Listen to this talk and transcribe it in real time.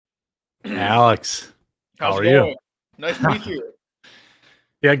Alex, how How's it are you? going? Nice to meet you.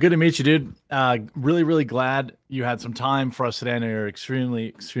 Yeah, good to meet you, dude. Really glad you had some time for us today. I know you're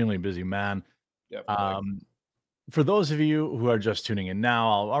extremely busy man. Definitely. Um, for those of you who are just tuning in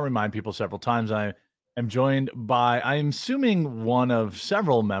now, I'll remind people several times. I am joined by, I'm assuming, one of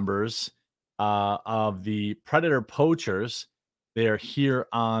several members of the Predator Poachers. They are here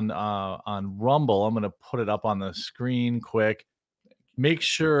on Rumble. I'm going to put it up on the screen quick. Make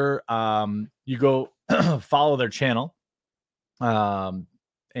sure you go follow their channel. Um,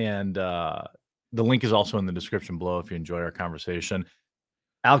 and the link is also in the description below if you enjoy our conversation.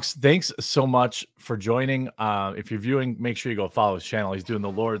 Alex, thanks so much for joining. If you're viewing, make sure you go follow his channel. He's doing the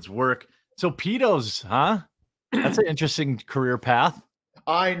Lord's work. So pedos, huh? That's an interesting career path.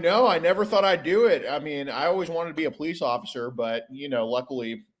 I know. I never thought I'd do it. I mean, I always wanted to be a police officer, but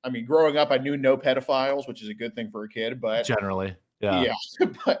luckily, I mean, growing up, I knew no pedophiles, which is a good thing for a kid. But Generally, yeah. yeah,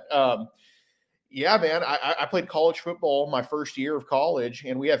 but yeah, man, I played college football my first year of college,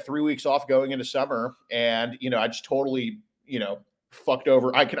 and we had 3 weeks off going into summer, and I just totally, fucked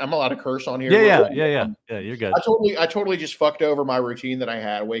over. I'm allowed to curse on here, Yeah, really. yeah, yeah, yeah. Yeah, you're good. I totally just fucked over my routine that I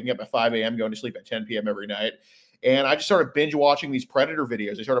had, waking up at 5 a.m., going to sleep at 10 p.m. every night. And I just started binge watching these Predator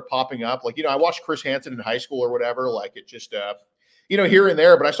videos. They started popping up. Like, I watched Chris Hansen in high school or whatever. Like, it just, here and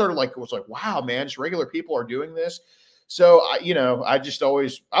there. But I started was like, wow, man, just regular people are doing this. So I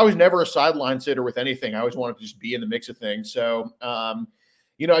was never a sideline sitter with anything. I always wanted to just be in the mix of things. So, I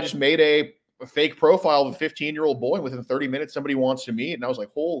just made a fake profile of a 15-year-old boy. And within 30 minutes, somebody wants to meet. And I was like,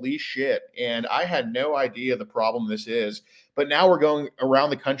 holy shit. And I had no idea the problem this is. But now we're going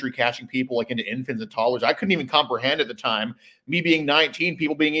around the country catching people like into infants and toddlers. I couldn't even comprehend at the time, me being 19,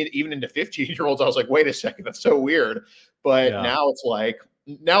 people being even into 15-year-olds. I was like, wait a second, that's so weird. But Yeah. now it's like,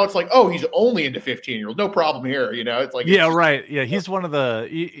 oh, he's only into 15-year-olds. No problem here. It's like, it's Yeah, just right. Yeah, he's one of the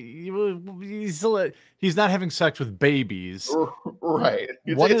he's not having sex with babies. right.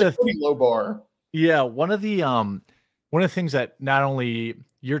 It's, One of it's a the pretty low bar. Yeah, one of the things that not only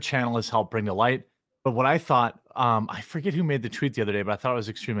your channel has helped bring to light, but what I thought, I forget who made the tweet the other day, but I thought it was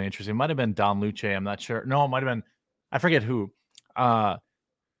extremely interesting. It might have been Don Luce, I'm not sure. No, it might have been, I forget who. Uh,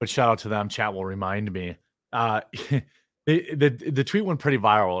 but shout out to them. Chat will remind me. Uh, the tweet went pretty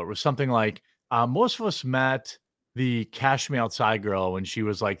viral. It was something like, most of us met the Cash Me Outside girl when she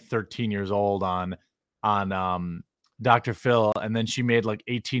was like 13 years old on Dr. Phil, and then she made like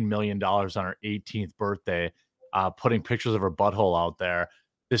 $18 million on her 18th birthday, putting pictures of her butthole out there.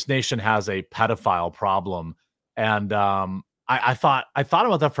 This nation has a pedophile problem, and I thought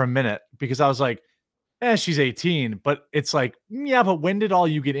about that for a minute because I was like, she's 18, but it's like, yeah, but when did all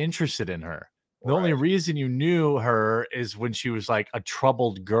you get interested in her? The only Right. reason you knew her is when she was like a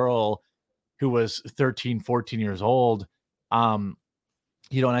troubled girl who was 13, 14 years old. Um,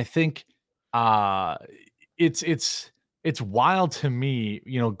 and I think uh it's it's it's wild to me,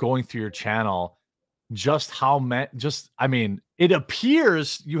 going through your channel, just how just I mean, it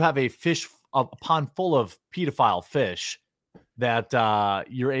appears you have a pond full of pedophile fish that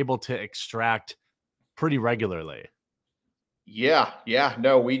you're able to extract pretty regularly. Yeah, yeah.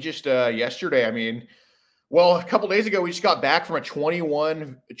 No, we just yesterday, I mean, well, a couple days ago, we just got back from a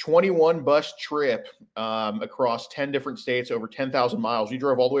 21 bus trip across 10 different states, over 10,000 miles. We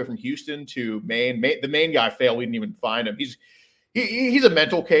drove all the way from Houston to Maine. The main guy failed. We didn't even find him. He's a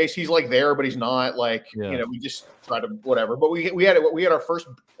mental case. He's like there, but he's not. Like, Yeah. we just try to whatever. But we had our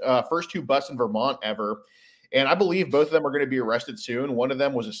first two busts in Vermont ever. And I believe both of them are going to be arrested soon. One of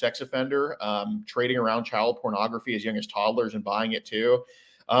them was a sex offender, trading around child pornography as young as toddlers and buying it too.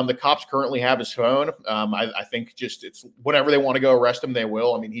 The cops currently have his phone. I think just it's whenever they want to go arrest him, they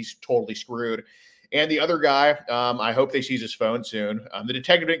will. I mean, he's totally screwed. And the other guy, I hope they seize his phone soon. The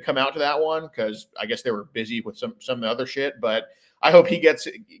detective didn't come out to that one because I guess they were busy with some other shit. But I hope he gets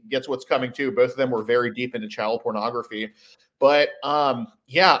what's coming too. Both of them were very deep into child pornography. But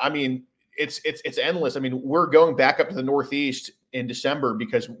yeah, I mean, it's endless. I mean, we're going back up to the Northeast in December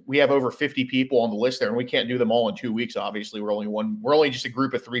because we have over 50 people on the list there, and we can't do them all in 2 weeks. Obviously, we're only just a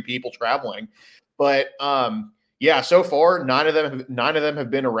group of 3 people traveling. But yeah, so far nine of them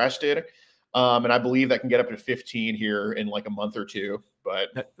have been arrested, and I believe that can get up to 15 here in like a month or two.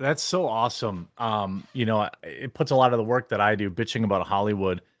 But That's so awesome. It puts a lot of the work that I do bitching about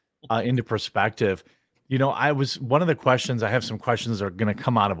Hollywood into perspective. I was one of the questions, I have some questions that are going to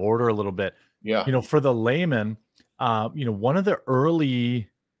come out of order a little bit. yeah, For the layman, one of the early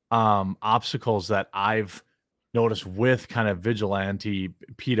obstacles that I've noticed with kind of vigilante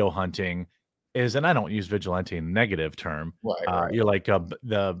pedo hunting is, and I don't use vigilante in a negative term. right. You're like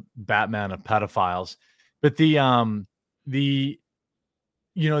the Batman of pedophiles, but the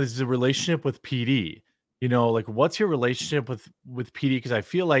This is a relationship with PD. Like, what's your relationship with PD? Because I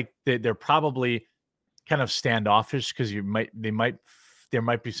feel like they're probably kind of standoffish because there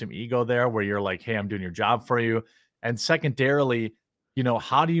might be some ego there where you're like, "Hey, I'm doing your job for you." And secondarily,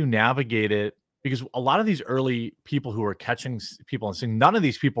 how do you navigate it? Because a lot of these early people who are catching people and saying none of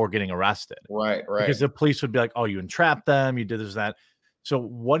these people are getting arrested Right, because right. the police would be like, "Oh, you entrapped them, you did this, that." So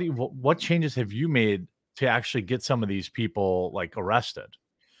what changes have you made to actually get some of these people like arrested?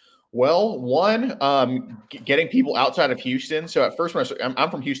 Well, one, getting people outside of Houston. So at first, when I'm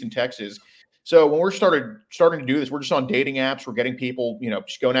from Houston, Texas. So when we're starting to do this, we're just on dating apps. We're getting people,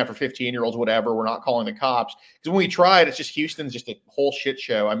 just going after 15-year-olds, whatever. We're not calling the cops because when we tried, it's just Houston's just a whole shit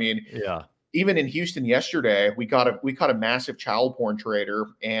show. I mean, Yeah. even in Houston yesterday, we caught a massive child porn trader,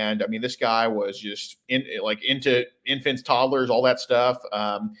 and I mean, this guy was just into infants, toddlers, all that stuff.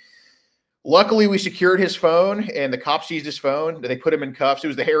 Luckily, we secured his phone, and the cops seized his phone. They put him in cuffs. It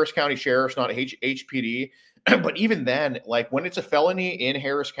was the Harris County Sheriff's, not HPD. But even then, like when it's a felony in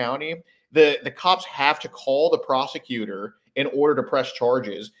Harris County, the cops have to call the prosecutor in order to press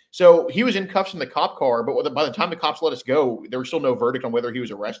charges. So he was in cuffs in the cop car, but by the time the cops let us go, there was still no verdict on whether he was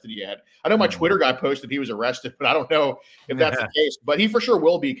arrested yet. I know my Mm. Twitter guy posted he was arrested, but I don't know if that's the case. But he for sure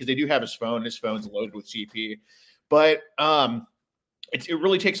will be because they do have his phone. And his phone's loaded with CP. But it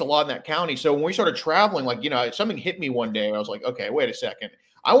really takes a lot in that county. So when we started traveling, like, something hit me one day. I was like, okay, wait a second.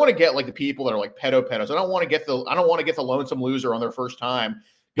 I want to get like the people that are like pedos. I don't want to get the lonesome loser on their first time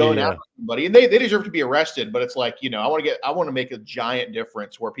Yeah, going after yeah. somebody. And they deserve to be arrested. But it's like, I want to make a giant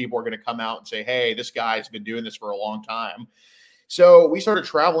difference where people are going to come out and say, hey, this guy's been doing this for a long time. So we started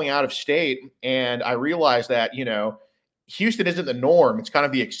traveling out of state, and I realized that, Houston isn't the norm. It's kind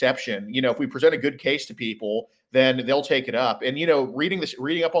of the exception. If we present a good case to people, then they'll take it up. And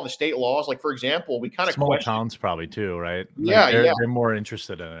reading up on the state laws, like for example, we kind of Small question. towns probably too, right? Like, Yeah, yeah, they're more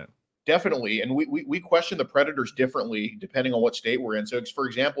interested in it. definitely. And we question the predators differently depending on what state we're in. So, for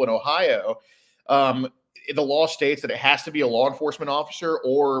example, in Ohio, um, the law states that it has to be a law enforcement officer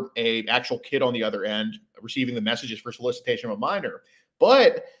or a actual kid on the other end receiving the messages for solicitation of a minor.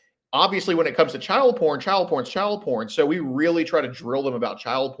 But obviously, when it comes to child porn's child porn. So we really try to drill them about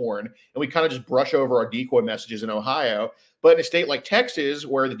child porn, and we kind of just brush over our decoy messages in Ohio. But in a state like Texas,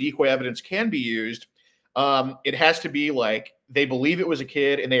 where the decoy evidence can be used, it has to be like they believe it was a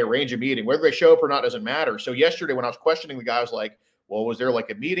kid and they arrange a meeting. Whether they show up or not doesn't matter. So yesterday, when I was questioning the guy, I was like, well, was there like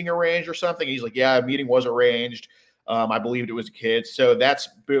a meeting arranged or something? He's like, yeah, a meeting was arranged. I believed it was a kid. So that's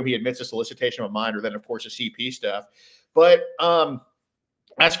boom. He admits a solicitation of a minor. Then, of course, the CP stuff. But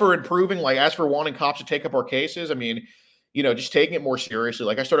as for wanting cops to take up our cases, I mean, just taking it more seriously.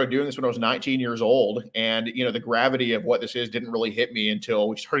 Like I started doing this when I was 19 years old, and the gravity of what this is didn't really hit me until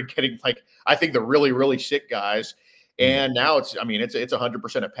we started getting like I think the really really sick guys. Mm. And now it's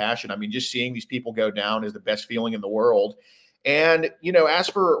 100% a passion. I mean, just seeing these people go down is the best feeling in the world. And as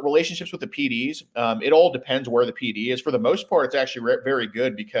for relationships with the PDs, it all depends where the PD is. For the most part, it's actually very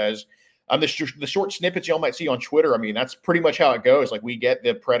good because the short snippets y'all might see on Twitter. I mean, that's pretty much how it goes. Like we get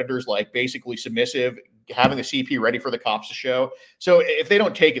the predators like basically submissive, having the CP ready for the cops to show. So if they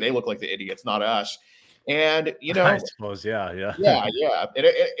don't take it, they look like the idiots, not us. And I suppose, yeah, yeah. yeah, yeah,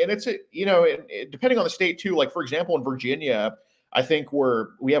 and it's depending on the state too. Like for example, in Virginia, I think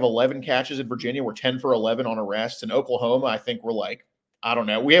we have 11 catches in Virginia. We're 10 for 11 on arrests. In Oklahoma, I think we're like I don't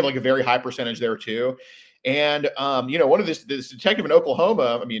know. We have like a very high percentage there too. And one of this detective in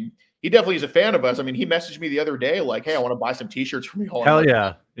Oklahoma, I mean, he definitely is a fan of us. I mean, he messaged me the other day like, "Hey, I want to buy some T-shirts from you all." I'm Hell like,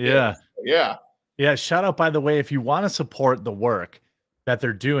 yeah. "Yeah, Yeah. yeah, Yeah, shout out, by the way, if you wanna support the work that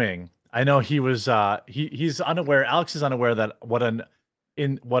they're doing. I know he's unaware, Alex is unaware that what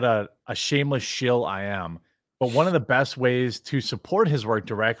a shameless shill I am. But one of the best ways to support his work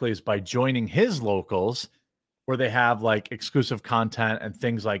directly is by joining his locals where they have, like, exclusive content and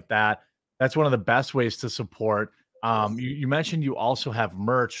things like that. That's one of the best ways to support. You mentioned you also have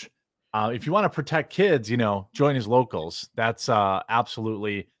merch. If you wanna protect kids, join his locals. That's,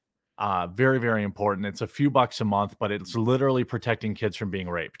 absolutely, very, very important. It's a few bucks a month, but it's literally protecting kids from being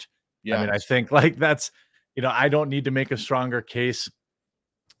raped. I mean, I yes, think, like, that's I don't need to make a stronger case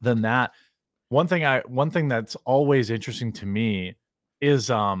than that. One thing that's always interesting to me is,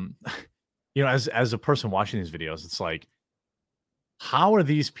 as a person watching these videos, it's like, how are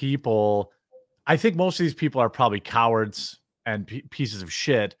these people I think most of these people are probably cowards and pieces of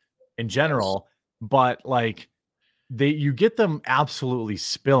shit in yes, general, but, like, you get them absolutely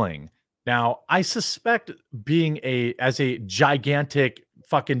spilling. Now, I suspect being as a gigantic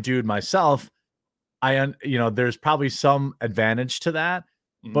fucking dude myself, there's probably some advantage to that,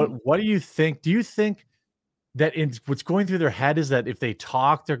 but mhm. what do you think? Do you think that what's going through their head is that if they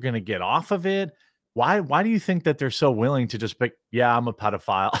talk, they're gonna get off of it. Why do you think that they're so willing to just be, "Yeah, I'm a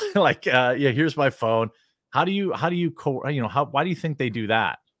pedophile." Like, "Yeah, here's my phone." Why do you think they do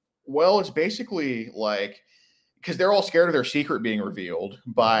that? Well, it's basically like because they're all scared of their secret being revealed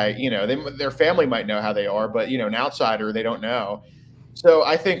by, their family might know how they are, but an outsider they don't know. So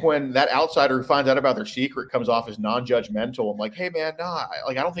I think when that outsider who finds out about their secret comes off as non-judgmental, I'm like, hey man, nah,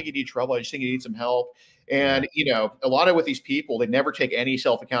 I don't think you need trouble. I just think you need some help. Yeah. And a lot of with these people, they never take any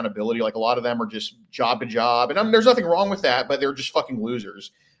self accountability. Like a lot of them are just job to job, and there's nothing wrong with that, but they're just fucking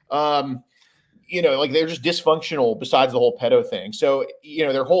losers. Um, like they're just dysfunctional besides the whole pedo thing. So,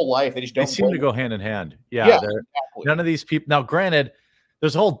 their whole life they just They don't seem grow. to go hand in hand. Yeah, Yeah, they're exactly. none of these people now granted,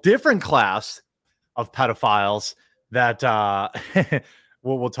 there's a whole different class of pedophiles that,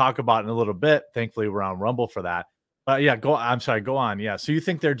 we'll talk about in a little bit. Thankfully, we're on Rumble for that. But yeah, I'm sorry, go on. Yeah, so you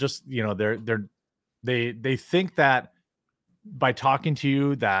think they're just, they think that by talking to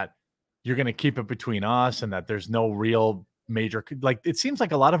you that you're gonna keep it between us and that there's no real major like, it seems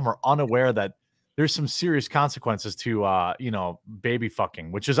like a lot of them are unaware that there's some serious consequences to, baby fucking,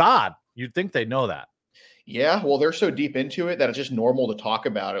 which is odd. You'd think they know that. Yeah, well, they're so deep into it that it's just normal to talk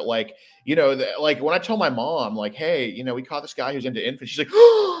about it. Like, like when I tell my mom, like, hey, we caught this guy who's into infants, she's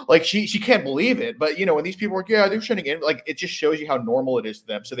like, like she can't believe it. But when these people are like, yeah, they're showing in, like, it just shows you how normal it is to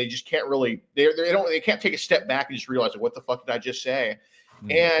them. So they just can't really, they can't take a step back and just realize, like, what the fuck did I just say?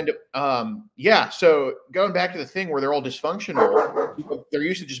 Mm. And yeah, so going back to the thing where they're all dysfunctional, they're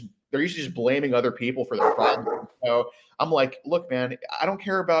used to just blaming other people for their problems. So I'm like, look, man, I don't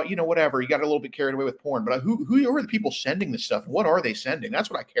care about, whatever. You got a little bit carried away with porn, but who are the people sending this stuff? What are they sending? That's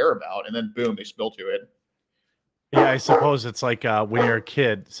what I care about. And then boom, they spill to it. Yeah, I suppose it's like, when you're a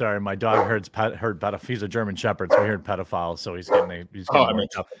kid. Sorry, my dog heard pedophile. He's a German Shepherd, so he heard pedophile, so he's Oh, getting I mean,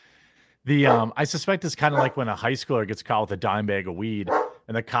 worked up. I suspect it's kinda like when a high schooler gets caught with a dime bag of weed,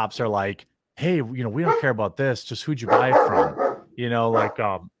 and the cops are like, "Hey, we don't care about this, just who'd you buy it from?" Like,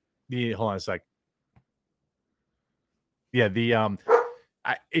 hold on a sec. Yeah,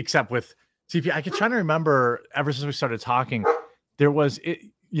 except with CP, I keep trying to remember ever since we started talking, there was it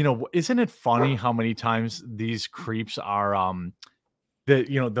isn't it funny how many times these creeps are,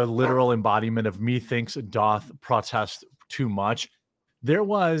 the literal embodiment of methinks doth protest too much. There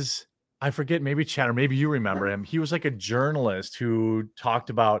was, I forget, maybe Chatter, maybe you remember him. He was like a journalist who talked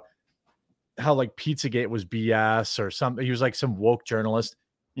about how like Pizzagate was BS or something. He was like some woke journalist,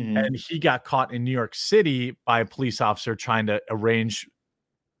 mhm. and he got caught in New York City by a police officer trying to arrange,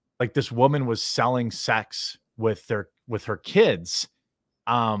 like, this woman was selling sex with her kids.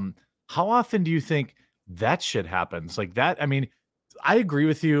 Um, how often do you think that shit happens? Like that, I mean, I agree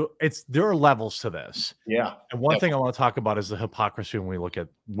with you. There are levels to this. Yeah, And one thing I definitely. want to talk about is the hypocrisy when we look at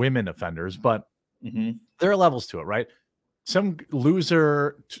women offenders, but Mhm. there are levels to it, right? Some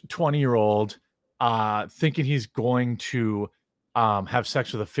loser 20-year-old thinking he's going to have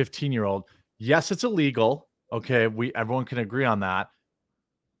sex with a 15-year-old. Yes, it's illegal. Okay, we everyone can agree on that.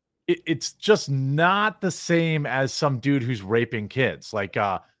 It's just not the same as some dude who's raping kids, like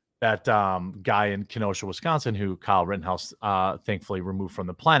that guy in Kenosha, Wisconsin, who Kyle Rittenhouse thankfully removed from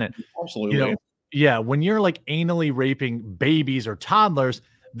the planet. You Absolutely. know, yeah, when you're like anally raping babies or toddlers,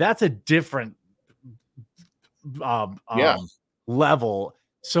 that's a different um, Yeah. um, level.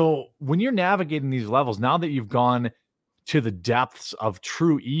 So when you're navigating these levels, now that you've gone to the depths of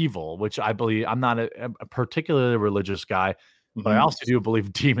true evil, which I believe, I'm not a particularly religious guy, but I Mhm. also do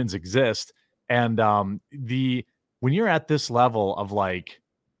believe demons exist. And the when you're at this level of like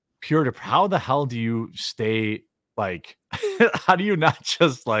pure how the hell do you stay like how do you not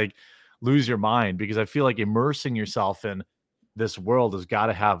just like lose your mind? Because I feel like immersing yourself in this world has got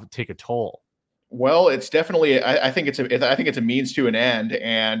to have take a toll. Well, it's definitely. I think it's a means to an end,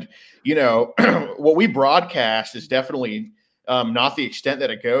 and what we broadcast is definitely not the extent that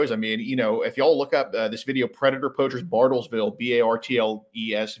it goes. I mean, if y'all look up this video, Predator Poachers Bartlesville,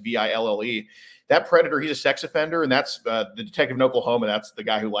 Bartlesville, that predator, he's a sex offender, and that's the detective in Oklahoma. That's the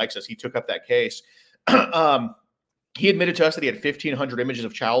guy who likes us. He took up that case. um, he admitted to us that he had 1,500 images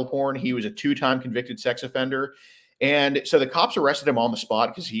of child porn. He was a two-time convicted sex offender. And so the cops arrested him on the spot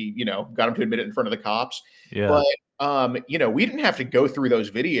because he, got him to admit it in front of the cops. Yeah. But, we didn't have to go through those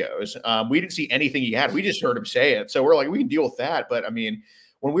videos. We didn't see anything he had. We just heard him say it. So we're like, we can deal with that. But I mean,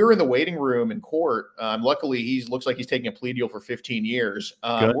 when we were in the waiting room in court, luckily he looks like he's taking a plea deal for 15 years.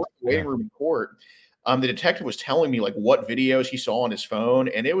 We're Good. in the Yeah. waiting room in court. The detective was telling me like what videos he saw on his phone,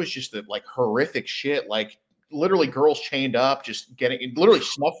 and it was just the like horrific shit, like literally girls chained up, just getting literally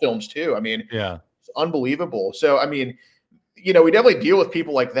snuff films too. I mean, Yeah. it's unbelievable. So, I mean, we definitely deal with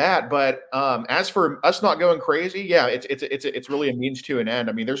people like that. But as for us not going crazy, yeah, it's really a means to an end.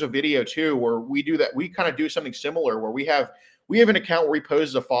 I mean, there's a video too where we do that. We kind of do something similar where we have an account where we pose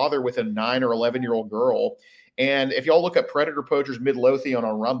as a father with a 9 or 11-year-old girl. And if y'all look up Predator Poachers Midlothian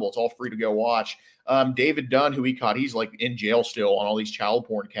on Rumble, it's all free to go watch. David Dunn, who we caught, he's like in jail still on all these child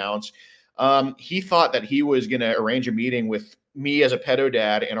porn counts. He thought that he was going to arrange a meeting with me as a pedo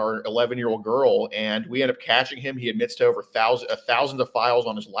dad and our 11-year-old girl, and we end up catching him. He admits to over thousands of files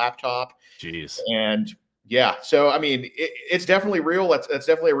on his laptop. Jeez. And yeah, so I mean, it's definitely real. That's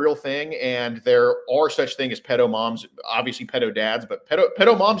definitely a real thing, and there are such thing as pedo moms, obviously pedo dads, but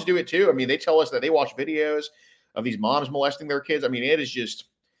pedo moms do it too. I mean, they tell us that they watch videos of these moms molesting their kids. I mean, it is just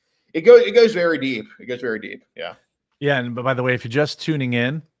it goes very deep. It goes very deep. Yeah. Yeah, and but by the way, if you're just tuning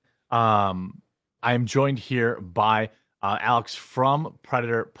in, I'm joined here by Alex from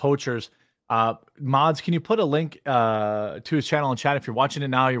Predator Poachers. Mods, can you put a link to his channel in chat? If you're watching it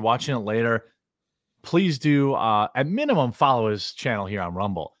now, you're watching it later, please do at minimum follow his channel here on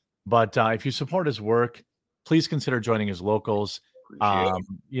Rumble. But if you support his work, please consider joining his locals. Appreciate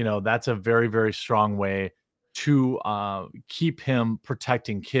it. That's a very, very strong way to keep him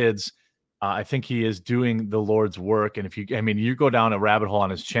protecting kids. I think he is doing the Lord's work. And if you go down a rabbit hole on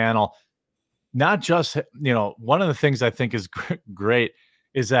his channel, not just, one of the things I think is great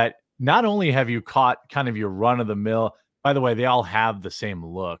is that not only have you caught kind of your run of the mill, by the way, they all have the same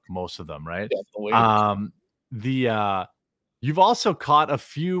look, most of them, right? Definitely. Um, you've also caught a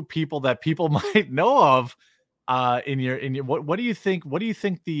few people that people might know of what do you think? What do you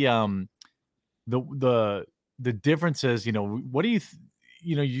think the difference is? What do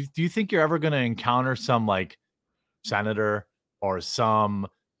do you think you're ever going to encounter some like senator or some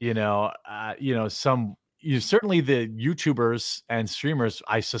certainly the YouTubers and streamers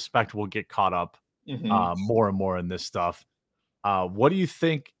I suspect will get caught up Mhm. more and more in this stuff. What do you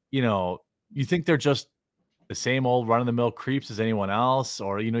think? You think they're just the same old run of the mill creeps as anyone else,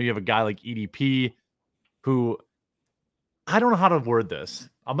 or you have a guy like EDP who I don't know how to word this.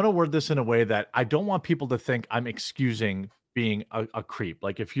 I'm going to word this in a way that I don't want people to think I'm excusing being a creep.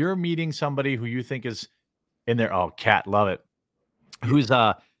 Like if you're meeting somebody who you think is in there, oh, cat, love it. Who's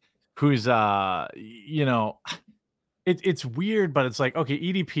who's it's weird, but it's like, okay,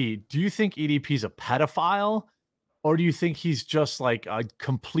 EDP, do you think EDP's a pedophile? Or do you think he's just like a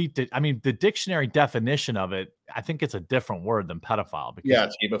complete the dictionary definition of it, I think it's a different word than pedophile because Yeah,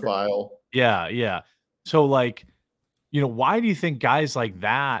 Pedophile. yeah, yeah. So like, why do you think guys like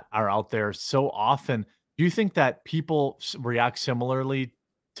that are out there so often? Do you think that people react similarly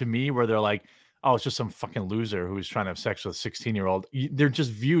to me where they're like, "Oh, it's just some fucking loser who's trying to have sex with a 16-year-old." They're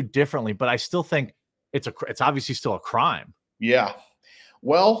just viewed differently, but I still think it's obviously still a crime. Yeah.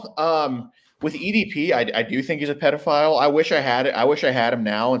 Well, with EDP, I do think he's a pedophile. I wish I had it. I wish I had him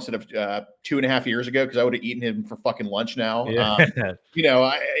now instead of 2.5 years ago because I would have eaten him for fucking lunch now. Yeah.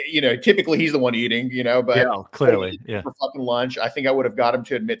 Typically he's the one eating, Yeah, but I would have clearly. eaten him Yeah. for fucking lunch. I think I would have got him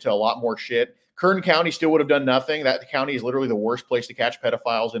to admit to a lot more shit. Kern County still would have done nothing. That county is literally the worst place to catch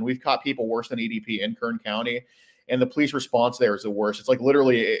pedophiles, and we've caught people worse than EDP in Kern County. And the police response there is the worst. It's like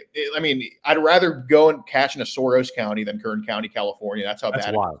literally, I mean, I'd rather go and catch in a Soros County than Kern County, California. That's how That's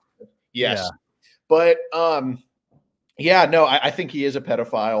bad it wild. is. Yeah. Yes. But yeah, no, I think he is a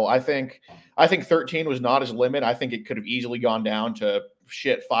pedophile. I think 13 was not his limit. I think it could have easily gone down to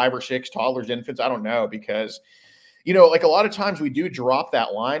shit 5 or 6 toddlers, infants. I don't know because like a lot of times we do drop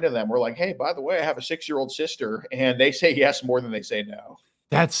that line to them. We're like, hey, by the way, I have a 6-year-old sister, and they say yes more than they say no.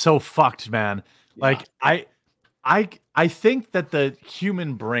 That's so fucked, man. Yeah. Like I think that the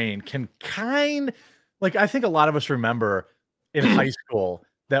human brain can I think a lot of us remember in high school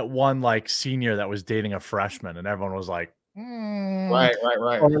that one like senior that was dating a freshman and everyone was like, Right, right,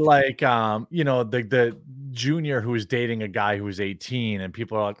 right. or like the junior who was dating a guy who was 18 and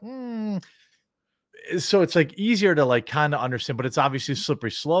people are like, So it's like easier to like kind of understand, but it's obviously a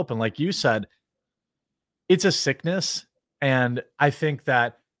slippery slope. And like you said, it's a sickness. And I think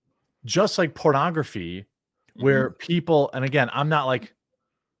that just like pornography, Mhm. where people, and again, I'm not like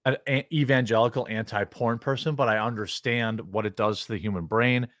an evangelical anti-porn person, but I understand what it does to the human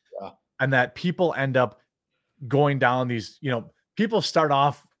brain, Yeah. and that people end up going down these, people start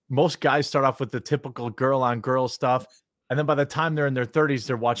off, most guys start off with the typical girl on girl stuff. And then by the time they're in their 30s,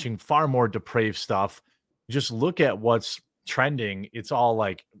 they're watching far more depraved stuff. Just look at what's trending. It's all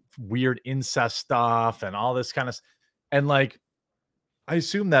like weird incest stuff and all this kind of, and like, I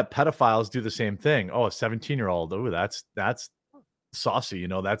assume that pedophiles do the same thing. Oh, a 17-year-old. Oh, that's saucy.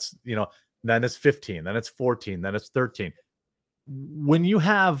 Then it's 15, then it's 14, then it's 13. When you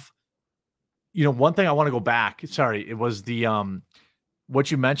have one thing I want to go back. Sorry, it was the what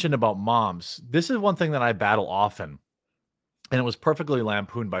you mentioned about moms. This is one thing that I battle often, and it was perfectly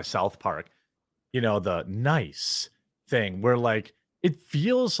lampooned by South Park. The nice thing where like it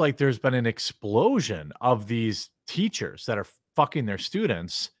feels like there's been an explosion of these teachers that are fucking their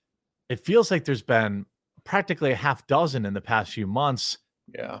students. It feels like there's been practically a half dozen in the past few months.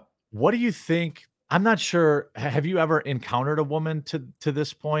 Yeah. What do you think? I'm not sure. Have you ever encountered a woman to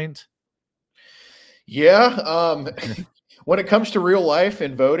this point? Yeah, when it comes to real life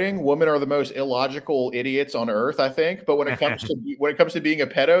and voting, women are the most illogical idiots on earth, I think, but when it comes to being a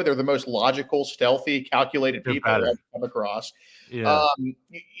pedo, they're the most logical, stealthy, calculated They're people I've better. come across. Yeah,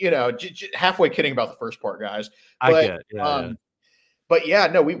 Halfway kidding about the first part, guys, I but, get. Yeah, yeah, um but yeah,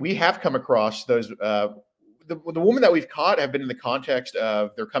 no, we have come across those, the women that we've caught have been in the context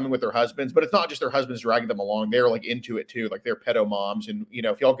of they're coming with their husbands, but it's not just their husbands dragging them along. They're like into it too. Like they're pedo moms. And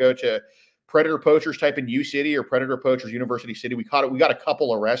if y'all go to Predator Poachers, type in U City or Predator Poachers University City, we got a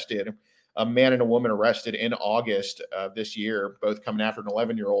couple arrested, a man and a woman arrested in August of this year, both coming after an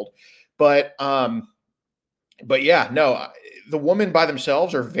 11-year-old. But but yeah, no, the women by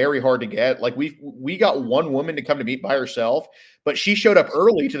themselves are very hard to get. Like we got one woman to come to meet by herself, but she showed up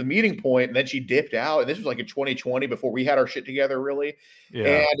early to the meeting point and then she dipped out. And this was like in 2020 before we had our shit together, really.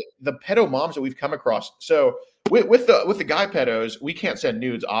 yeah, And the pedo moms that we've come across. So with the guy pedos, we can't send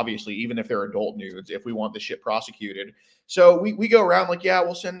nudes, obviously, even if they're adult nudes, if we want this shit prosecuted. So we go around like, yeah,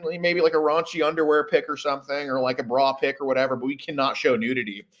 we'll send maybe like a raunchy underwear pic or something, or like a bra pic or whatever, but we cannot show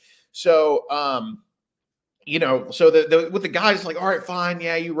nudity. So so the with the guys like, all right, fine,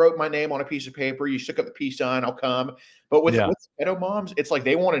 yeah, you wrote my name on a piece of paper, you stuck up the peace sign, I'll come. But yeah. with pedo moms, it's like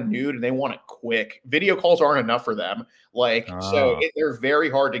they want a nude and they want it quick. Video calls aren't enough for them. Like, so Ah. they're very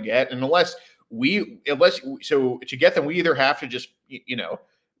hard to get, and so to get them, we either have to just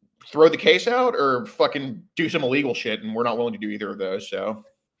throw the case out or fucking do some illegal shit, and we're not willing to do either of those. So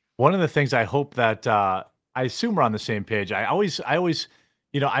One of the things I hope that, I assume we're on the same page. I always,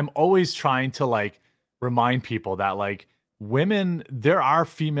 I'm always trying to, like, remind people that, like, women there are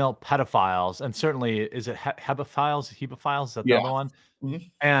female pedophiles, and certainly is it hebephiles? Is that the yeah. other one?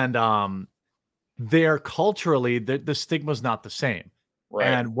 Mhm. And, they're culturally, the stigma's not the same. Right.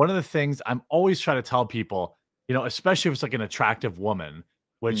 And one of the things I'm always trying to tell people, especially if it's, like, an attractive woman,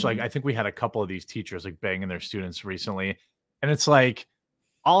 which, like, Mhm. I think we had a couple of these teachers, like, banging their students recently, and it's like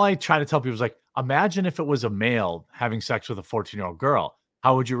all I try to tell people is like, imagine if it was a male having sex with a 14-year-old girl.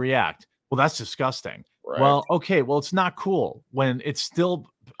 How would you react? Well, that's disgusting. Right. Well, okay, well, it's not cool when it's still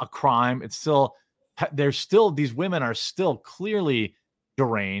a crime. It's still, there's still, these women are still clearly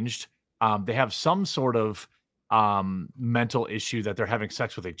deranged. They have some sort of mental issue that they're having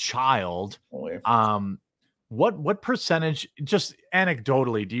sex with a child. Totally. Um, what percentage, just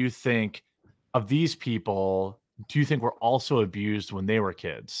anecdotally, do you think of these people do you think were also abused when they were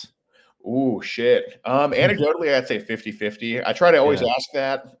kids? Ooh, shit. Anecdotally, I'd say 50-50. I try to always Yeah. ask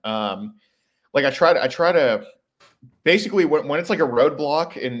that. Like I try to basically when it's like a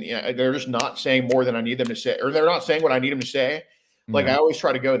roadblock and they're just not saying more than I need them to say, or they're not saying what I need them to say. Like Yeah. I always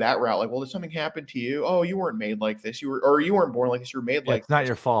try to go that route. Like, well, did something happen to you? Oh, you weren't made like this. You weren't born like this. You were made Yeah, like it's not this.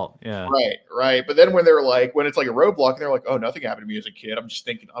 your fault. Yeah. Right, right. But then when it's like a roadblock, and they're like, oh, nothing happened to me as a kid. I'm just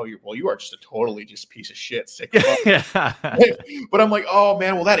thinking, oh, you are just a totally just piece of shit, sick fuck. Yeah. But I'm like, oh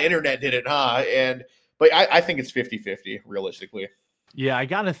man, well that internet did it, huh? But I think it's 50-50 realistically. Yeah, I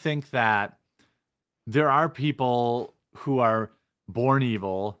gotta think that there are people who are born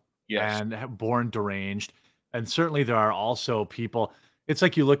evil Yes. and born deranged, and certainly there are also people it's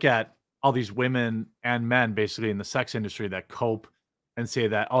like you look at all these women and men basically in the sex industry that cope and say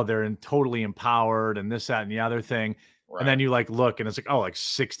that, "Oh, they're totally empowered," and this, that, and the other thing, and Right. then you, like, look and it's like, "Oh, like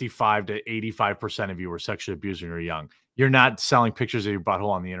 65 to 85% of you were sexually abused when you were young." You're not selling pictures of your butthole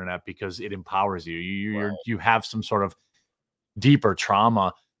on the internet because it empowers you. Right. You have some sort of deeper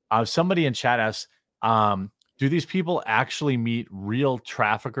trauma. Somebody in chat asks, do these people actually meet real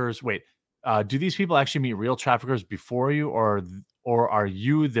traffickers? Wait, do these people actually meet real traffickers before you, or are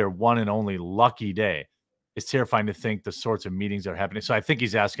you their one and only lucky day? It's terrifying to think the sorts of meetings that are happening. So I think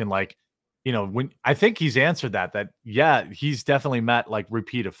he's asking, like, when I think he's answered that yeah, he's definitely met like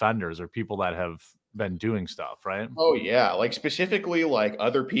repeat offenders or people that have been doing stuff, right? Oh yeah, like specifically like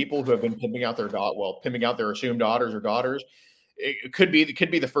other people who have been pimping out their assumed daughters or daughters. It could be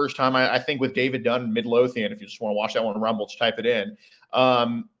the first time. I think with David Dunn Midlothian, if you just want to watch that one on Rumble, just type it in.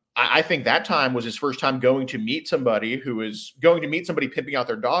 I think that time was his first time going to meet somebody who was going to meet somebody pimping out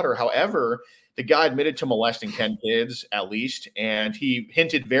their daughter. However, the guy admitted to molesting 10 kids at least, and he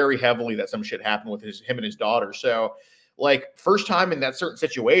hinted very heavily that some shit happened with him and his daughter. So Like first time in that certain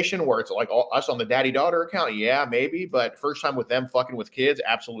situation where it's like us on the daddy daughter account, yeah, maybe, but first time with them fucking with kids,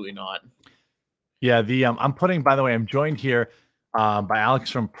 absolutely not. Yeah, I'm putting, by the way, I'm joined here by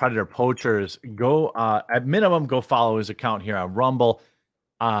Alex from Predator Poachers. Go at minimum, go follow his account here on Rumble.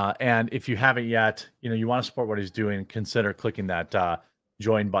 And if you haven't yet, you want to support what he's doing, consider clicking that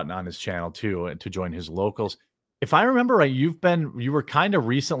join button on his channel too, and to join his locals. If I remember right, you were kind of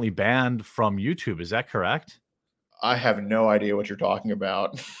recently banned from YouTube. Is that correct? I have no idea what you're talking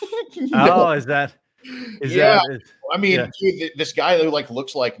about. No. Oh, is Yeah. that I yeah. mean, dude, this guy who like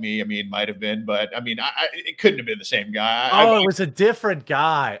looks like me, I mean, might have been, but I mean, it couldn't have been the same guy. Oh, it was a different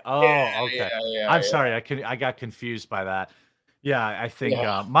guy. Oh, Yeah, okay. yeah, I'm sorry. I got confused by that. Yeah, I think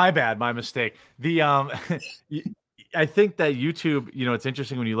yeah. my bad, my mistake. The y- I think that YouTube, it's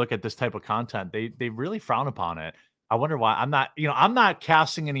interesting when you look at this type of content, they really frown upon it. I wonder why. I'm not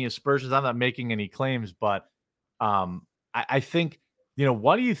casting any aspersions. I'm not making any claims, but I think,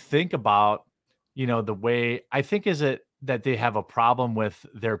 what do you think about, the way I think is it that they have a problem with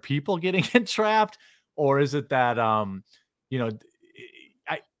their people getting entrapped, or is it that you know, d-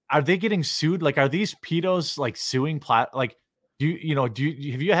 I are they getting sued? Like, are these pedos like suing like have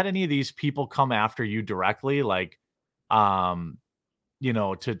you had any of these people come after you directly, like um,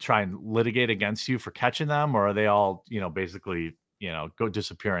 to try and litigate against you for catching them, or are they all, basically, go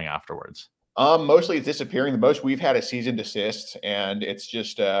disappearing afterwards? Mostly it's disappearing. The most we've had is cease and desist, and it's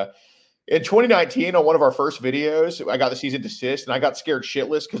just in 2019 on one of our first videos, I got the cease and desist, and I got scared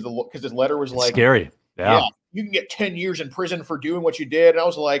shitless because this letter was It's like, scary. yeah, Yeah. you can get 10 years in prison for doing what you did. And I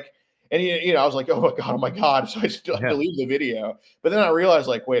was like, and I was like, oh my God, oh my God. So I still Yeah. deleted the video. But then I realized,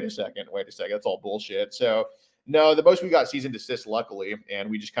 like, wait a second, that's all bullshit. So no, the most we got cease and desist, luckily, and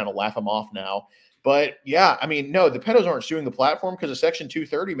we just kind of laugh them off now. But yeah, I mean, no, the pedos aren't suing the platform because of Section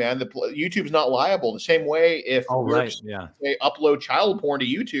 230, man. YouTube's not liable. The same way if Oh, we're right. just Yeah. say upload child porn to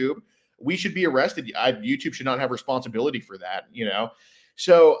YouTube, we should be arrested. YouTube should not have responsibility for that.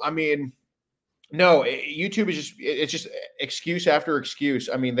 So I mean, no, YouTube is it's just excuse after excuse.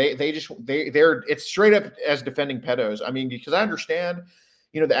 I mean, they're it's straight up as defending pedos. I mean, because I understand,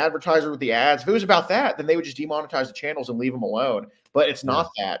 the advertiser with the ads. If it was about that, then they would just demonetize the channels and leave them alone. But it's Yeah. not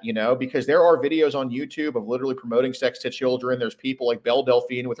that, because there are videos on YouTube of literally promoting sex to children. There's people like Belle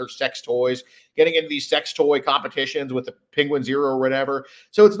Delphine with her sex toys, getting into these sex toy competitions with the Penguin Zero or whatever.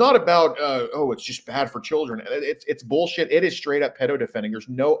 So it's not about it's just bad for children. It's bullshit. It is straight up pedo defending. There's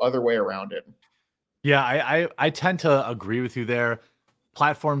no other way around it. Yeah, I tend to agree with you there.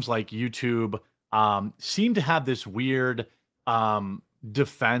 Platforms like YouTube seem to have this weird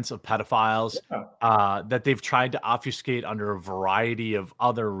defense of pedophiles Yeah. that they've tried to obfuscate under a variety of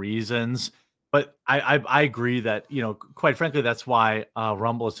other reasons. But I agree that, quite frankly, that's why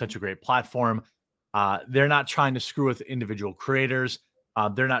Rumble is such a great platform. They're not trying to screw with individual creators.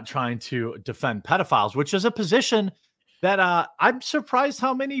 They're not trying to defend pedophiles, which is a position that I'm surprised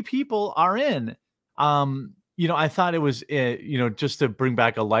how many people are in. I thought it was, just to bring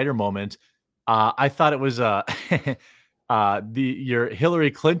back a lighter moment, I thought it was your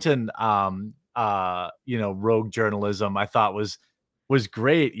Hillary Clinton rogue journalism I thought was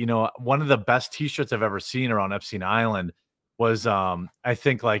great. One of the best t-shirts I've ever seen around Epstein Island was I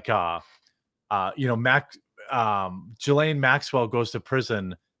think like Mac Ghislaine Maxwell goes to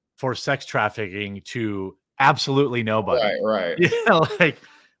prison for sex trafficking to absolutely Right, nobody. right. Like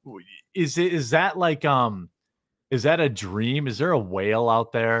is that like is that a dream? Is there a whale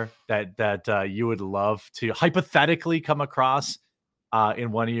out there that you would love to hypothetically come across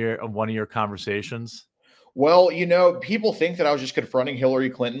in one of your conversations? Well, people think that I was just confronting Hillary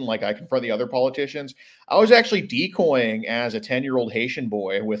Clinton like I confront the other politicians. I was actually decoying as a 10-year-old Haitian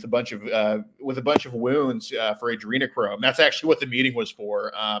boy with a bunch of wounds for adrenochrome. That's actually what the meeting was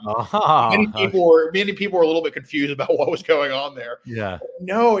for. Oh, Many people were a little bit confused about what was going on there. yeah,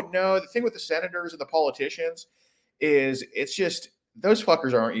 No, no. The thing with the senators and the politicians is it's just those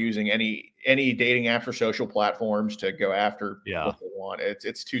fuckers aren't using any dating apps or social platforms to go after yeah. what they want.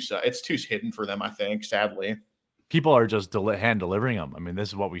 It's too hidden for them, I think, sadly. People are just hand delivering them. I mean, this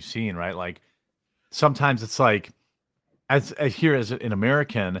is what we've seen, right? Like sometimes it's like as here as an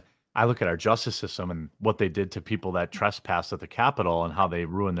American, I look at our justice system and what they did to people that trespassed at the Capitol and how they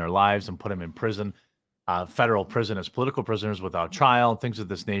ruined their lives and put them in prison, federal prison as political prisoners without trial, things of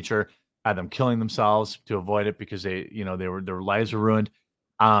this nature, had them killing themselves to avoid it because their lives were ruined.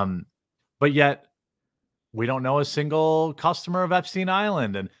 Um, but yet we don't know a single customer of Epstein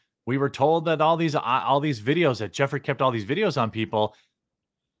Island, and we were told that all these videos that Jeffrey kept all these videos on people.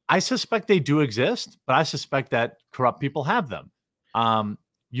 I suspect they do exist, but I suspect that corrupt people have them.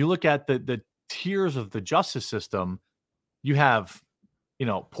 You look at the tiers of the justice system. you have,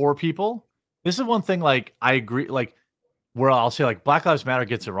 poor people. This is one thing, like, I agree, like, where I'll say, like, Black Lives Matter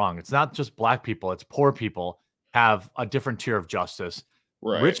gets it wrong. It's not just black people, it's poor people have a different tier of justice.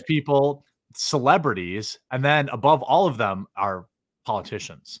 Right. Rich people, celebrities, and then above all of them are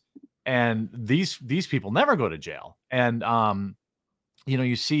politicians. And these people never go to jail. And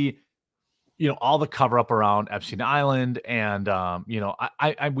you see, all the cover up around Epstein Island, and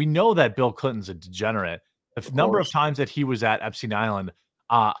we know that Bill Clinton's a degenerate. The Of number of course. times that he was at Epstein Island,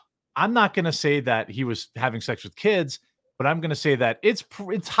 uh, I'm not going to say that he was having sex with kids, but I'm going to say that it's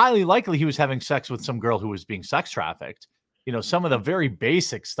highly likely he was having sex with some girl who was being sex trafficked. Some of the very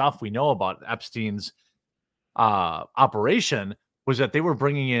basic stuff we know about Epstein's operation was that they were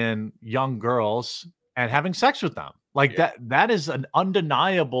bringing in young girls and having sex with them. Like, Yeah. that is an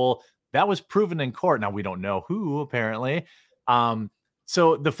undeniable, that was proven in court. Now we don't know who, apparently. Um,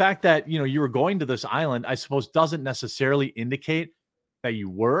 so the fact that, you were going to this island, I suppose, doesn't necessarily indicate that you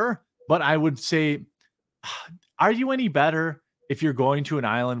were, but I would say, are you any better if you're going to an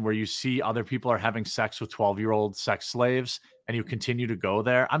island where you see other people are having sex with 12-year-old sex slaves and you continue to go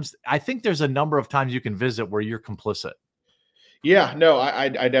there? I think there's a number of times you can visit where you're complicit. Yeah, no, I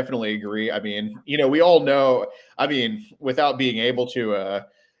definitely agree. I mean, we all know. I mean, without being able to,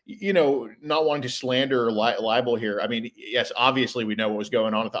 not wanting to slander or libel here. I mean, yes, obviously we know what was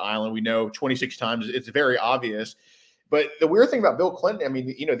going on at the island. We know 26 times. It's very obvious. But the weird thing about Bill Clinton, I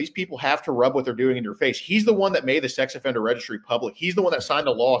mean, these people have to rub what they're doing in your face. He's the one that made the sex offender registry public. He's the one that signed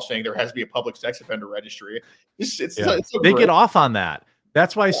a law saying there has to be a public sex offender registry. Yeah. It's so They great. get off on that.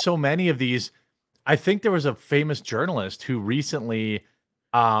 That's why so many of these, I think there was a famous journalist who recently,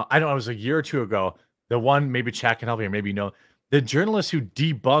 I don't know, it was a year or two ago, the one, maybe Chat can help me, or maybe the journalist who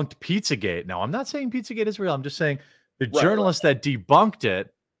debunked Pizzagate. Now, I'm not saying Pizzagate is real. I'm just saying the Right, right. journalist that debunked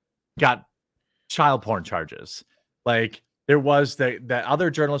it got child porn charges. Like, there was that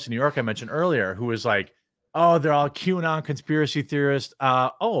other journalist in New York I mentioned earlier who was like, "Oh, they're all QAnon conspiracy theorists.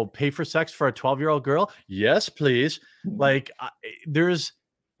 Oh, pay for sex for a 12-year-old girl? Yes, please." Mhm. Like, there's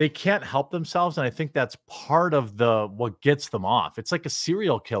they can't help themselves, and I think that's part of the what gets them off. It's like a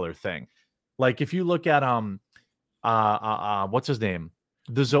serial killer thing. Like, if you look at what's his name,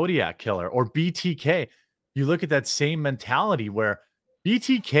 the Zodiac killer, or BTK, you look at that same mentality where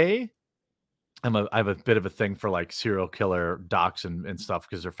BTK, I have a bit of a thing for, like, serial killer docs and stuff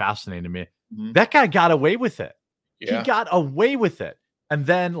because they're fascinating to me. Mhm. That guy got away with it. He Yeah. got away with it. And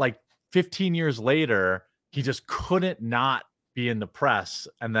then, like, 15 years later, he just couldn't not be in the press.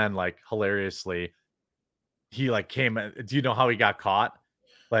 And then, like, hilariously, he, like, came do you know how he got caught?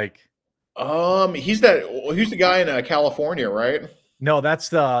 Like, He's the guy in California, right? no, that's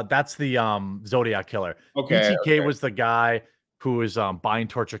the Zodiac killer. Okay, BTK okay. was the guy who was, bind,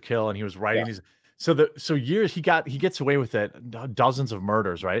 torture, kill, and he was Yeah. writing these, so years he gets away with it, dozens of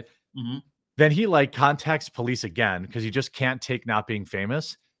murders, right? Mhm. Then he, like, contacts police again because he just can't take not being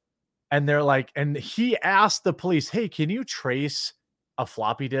famous, and they're like, and he asked the police, "Hey, can you trace a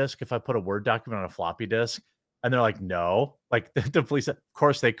floppy disk if I put a Word document on a floppy disk?" And they're like, "No." Like, the police said, of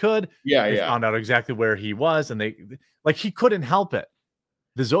course they could. Yeah, They yeah. found out exactly where he was, and he couldn't help it.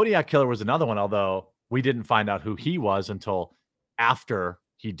 The Zodiac killer was another one, although we didn't find out who he was until after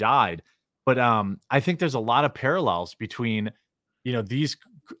he died. But, I think there's a lot of parallels between,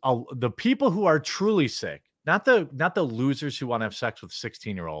 the people who are truly sick, not the losers who wanna have sex with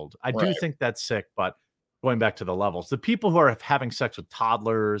 16-year-old. I do Right. think that's sick, but going back to the levels, the people who are having sex with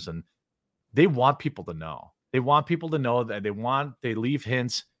toddlers, and they want people to know. They want people to know that they leave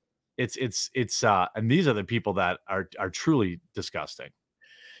hints. And these are the people that are truly disgusting.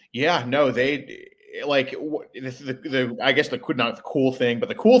 Yeah, no, like I guess not the cool thing, but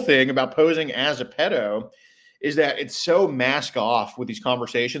the cool thing about posing as a pedo is that it's so mask off with these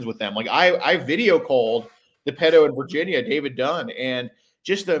conversations with them. Like I video called the pedo in Virginia, David Dunn, and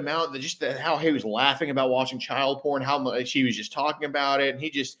just the amount, how he was laughing about watching child porn, how much he was just talking about it, and he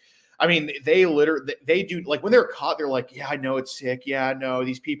just. I mean, they literally they do, like, when they're caught, they're like, "Yeah, I know it's sick. Yeah, I know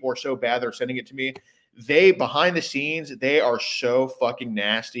these people are so bad. They're sending it to me." They behind the scenes, they are so fucking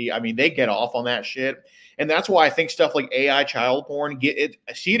nasty. I mean, they get off on that shit. And that's why I think stuff like AI child porn, get it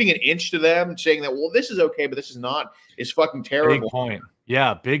ceding an inch to them, saying that, well, this is okay, but this is not, is fucking Big terrible. point.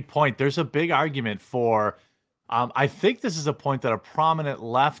 Yeah, big point. There's a big argument for, I think this is a point that a prominent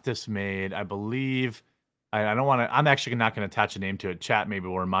leftist made. I believe, I don't want to, I'm actually not going to attach a name to it. Chat maybe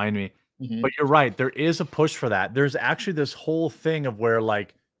will remind me. But Mhm. you're right. There is a push for that. There's actually this whole thing of where,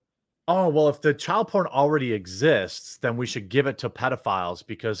 like, oh, well, if the child porn already exists, then we should give it to pedophiles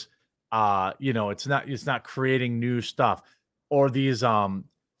because, it's not creating new stuff, or these,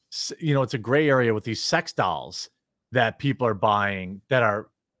 it's a gray area with these sex dolls. that people are buying that are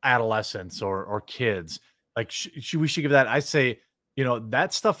adolescents or kids. Like, we should give that. I say,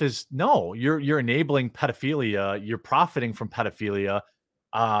 that stuff is no. You're enabling pedophilia. You're profiting from pedophilia.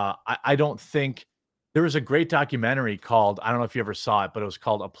 I don't think there was a great documentary called, I don't know if you ever saw it, but it was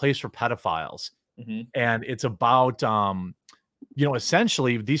called A Place for Pedophiles, Mhm. and it's about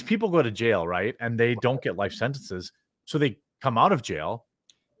essentially these people go to jail, right, and they don't get life sentences, so they come out of jail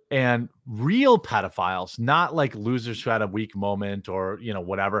and real pedophiles, not like losers who had a weak moment or,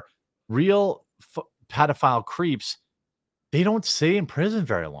 whatever, real pedophile creeps, they don't stay in prison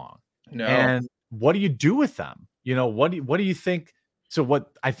very long. No. And what do you do with them? What do you think? So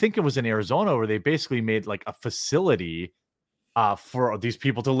what I think it was in Arizona where they basically made like a facility for these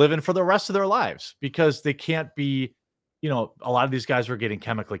people to live in for the rest of their lives because they can't be, a lot of these guys were getting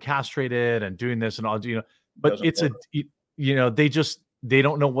chemically castrated and doing this and all, but Doesn't work. they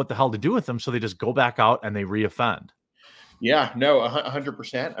don't know what the hell to do with them. So they just go back out and they reoffend. Yeah, no,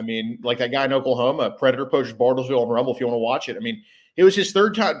 100%. I mean, like that guy in Oklahoma, Predator poaches Bartlesville on Rumble. If you want to watch it, I mean, it was his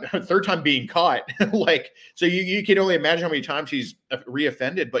third time being caught. Like, so you can only imagine how many times he's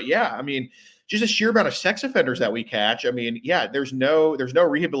reoffended. But yeah, I mean, just a sheer amount of sex offenders that we catch. I mean, yeah, there's no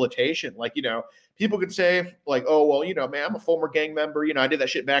rehabilitation. Like, people could say like, oh well, man, I'm a former gang member. I did that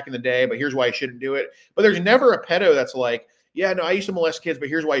shit back in the day, but here's why I shouldn't do it. But there's never a pedo that's like, yeah, no, I used to molest kids, but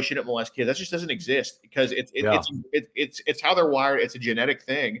here's why you shouldn't molest kids. That just doesn't exist because Yeah. it's how they're wired. It's a genetic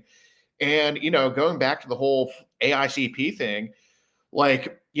thing. And going back to the whole AICP thing,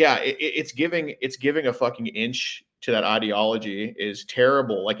 like, yeah, it's giving a fucking inch to that ideology is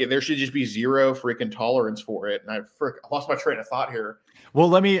terrible. Like, there should just be zero freaking tolerance for it. And I lost my train of thought here. Well,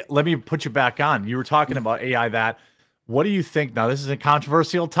 let me put you back on. You were talking about AI that. What do you think? Now, this is a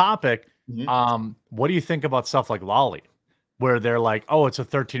controversial topic. Mhm. What do you think about stuff like Lolly, where they're like, "Oh, it's a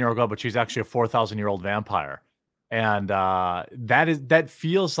 13-year-old girl, but she's actually a 4,000-year-old vampire," and that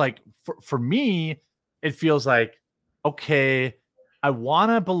feels like for me, it feels like okay. I want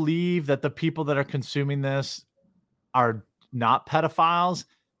to believe that the people that are consuming this are not pedophiles,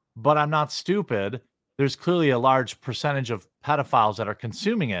 but I'm not stupid. There's clearly a large percentage of pedophiles that are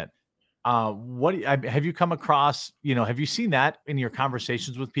consuming it. Have you come across, have you seen that in your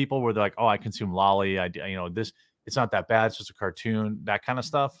conversations with people where they're like, "Oh, I consume lolly. This, it's not that bad. It's just a cartoon," that kind of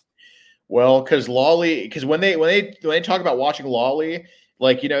stuff? Well, because when they talk about watching Lolly,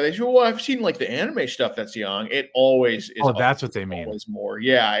 like, they say, "Well, I've seen like the anime stuff that's young." It always is Oh, that's what they mean. always more.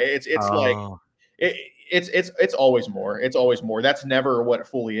 Yeah, it's like Oh, it, it's always more. It's always more. That's never what it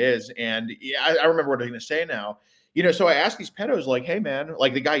fully is. And yeah, I remember what I was going to say now. So I asked these pedos, like, "Hey, man,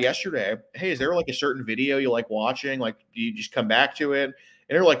 like the guy yesterday, hey, is there like a certain video you like watching? Like, do you just come back to it?" And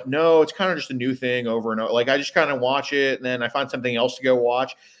they're like, "No, it's kind of just a new thing over and over. Like, I just kind of watch it, and then I find something else to go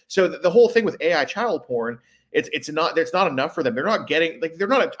watch." So the whole thing with AI child porn, it's not enough for them. They're not getting like they're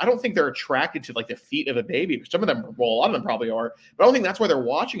not. I don't think they're attracted to like the feet of a baby. Some of them, well, a lot of them probably are, but I don't think that's why they're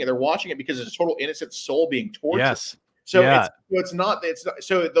watching it. They're watching it because it's a total innocent soul being tortured. yes. So Yeah. it's not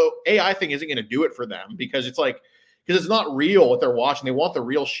so the AI thing isn't going to do it for them because it's not real what they're watching. They want the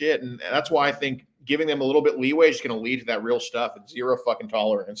real shit, and that's why I think giving them a little bit leeway is going to lead to that real stuff and zero fucking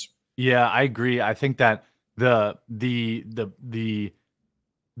tolerance. Yeah, I agree. I think that the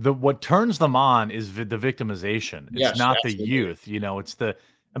what turns them on is the victimization. It's Yes, not the absolutely. youth, it's the.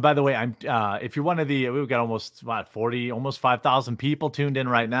 And by the way, if you're one of the, we've got almost what 40, almost 5,000 people tuned in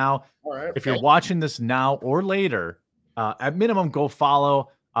right now. All right, If you're thank watching this now or later, at minimum, go follow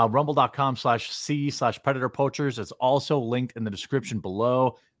rumble.com/c/predator poachers. It's also linked in the description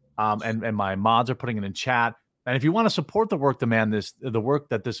below. And my mods are putting it in chat. And if you want to support the work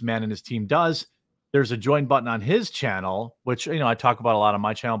that this man and his team does, there's a join button on his channel, which I talk about a lot on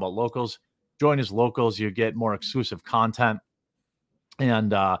my channel about locals. Join his locals, you get more exclusive content,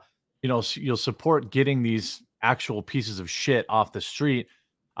 and you'll support getting these actual pieces of shit off the street.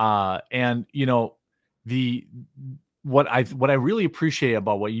 And the what I really appreciate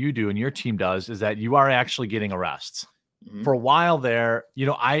about what you do and your team does is that you are actually getting arrests. you. Mhm. For a while there,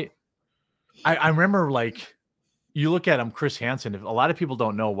 I remember, like, you look at him, Chris Hansen. A lot of people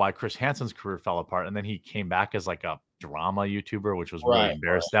don't know why Chris Hansen's career fell apart, and then he came back as like a drama YouTuber, which was really Right,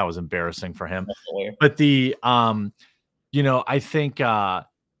 embarrassing. That was embarrassing for him. definitely. But I think a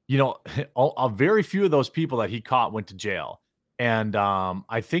very few of those people that he caught went to jail, and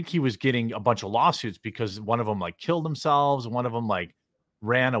I think he was getting a bunch of lawsuits because one of them like killed themselves, one of them like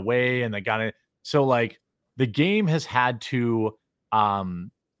ran away, and they got it. So like the game has had to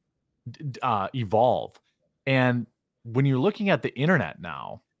um evolve. And when you're looking at the internet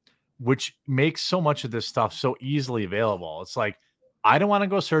now, which makes so much of this stuff so easily available, it's like I don't want to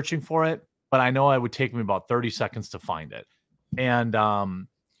go searching for it. but I know it would take me about 30 seconds to find it. And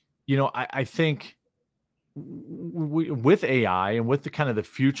I think with AI and with the kind of the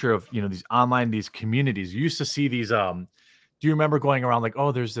future of these online these communities, you used to see these. Do you remember going around like,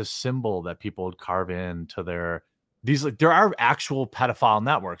 oh, there's this symbol that people would carve into their these like there are actual pedophile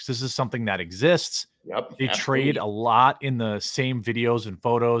networks. This is something that exists. Yep, They trade absolutely. a lot in the same videos and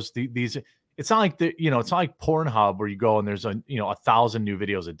photos. These it's not like it's not like Pornhub where you go and there's 1,000 new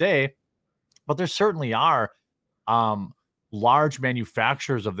videos a day, but there certainly are um, large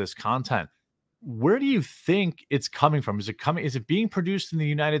manufacturers of this content. Where do you think it's coming from? Is it being produced in the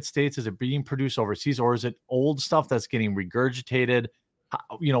United States? Is it being produced overseas, or is it old stuff that's getting regurgitated?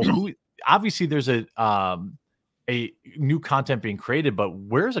 Who obviously there's a new content being created, but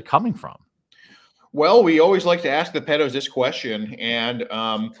where is it coming from? Well, we always like to ask the pedos this question, and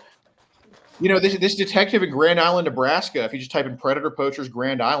this detective in Grand Island, Nebraska. If you just type in predator poachers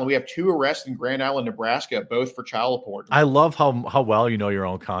Grand Island, we have 2 arrests in Grand Island, Nebraska, both for child porn. I love how well you know your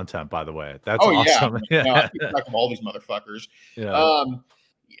own content, by the way. That's Oh yeah, awesome. no, I Yeah. keep track of all these motherfuckers. Yeah. Um,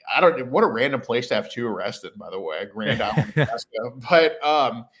 I don't. What a random place to have 2 arrested, by the way, Grand Island, Nebraska. But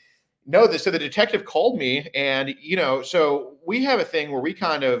no, so the detective called me, and so we have a thing where we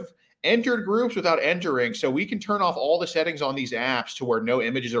kind of entered groups without entering, so we can turn off all the settings on these apps to where no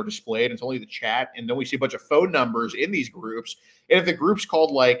images are displayed. It's only the chat, and then we see a bunch of phone numbers in these groups. And if the group's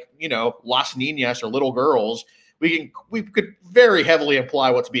called like Las Niñas or little girls, we could very heavily imply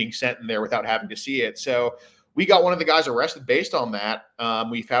what's being sent in there without having to see it. So we got one of the guys arrested based on that.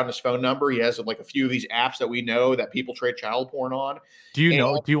 We found his phone number. He has like a few of these apps that we know that people trade child porn on.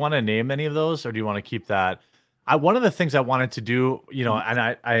 And Do you wanna name any of those, or do you wanna keep that? One of the things I wanted to do, and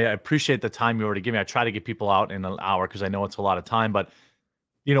I appreciate the time you already gave me. I try to get people out in an hour because I know it's a lot of time, but,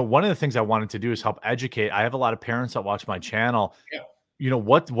 one of the things I wanted to do is help educate. I have a lot of parents that watch my channel. yeah,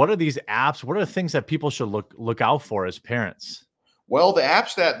 What are these apps? What are the things that people should look out for as parents? well, the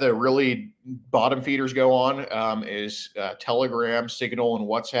apps that the really bottom feeders go on is Telegram, Signal, and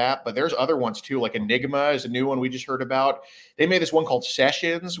WhatsApp. But there's other ones too, like Enigma is a new one we just heard about. They made this one called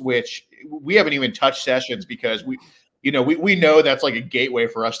Sessions, which we haven't even touched Sessions because we know that's like a gateway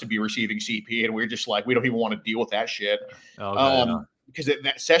for us to be receiving CP, and we're just like we don't even want to deal with that shit. Okay, yeah. Because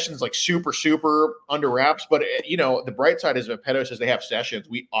that session's like super, super under wraps. But the bright side is if a pedo says they have sessions,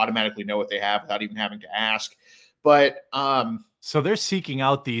 we automatically know what they have without even having to ask. But So they're seeking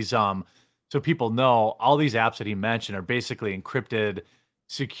out these, so people know all these apps that he mentioned are basically encrypted,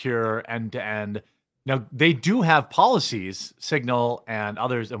 secure, end to end. Now they do have policies, Signal and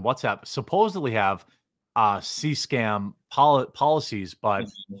others, and WhatsApp supposedly have C-scam policies, but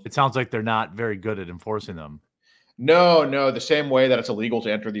it sounds like they're not very good at enforcing them. no, the same way that it's illegal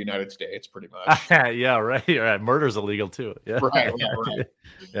to enter the United States, pretty much. Yeah, right, right. Murder's illegal too. Yeah, Right.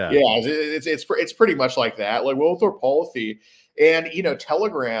 yeah, Yeah, it's pretty much like that. Like we'll throw policy, and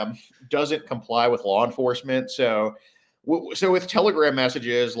Telegram doesn't comply with law enforcement. So with Telegram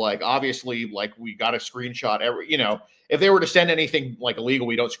messages, like obviously, like we got to screenshot every. If they were to send anything like illegal,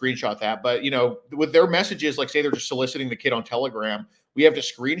 we don't screenshot that. But with their messages, like say they're just soliciting the kid on Telegram, we have to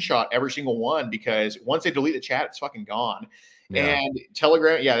screenshot every single one because once they delete the chat, it's fucking gone. yeah. And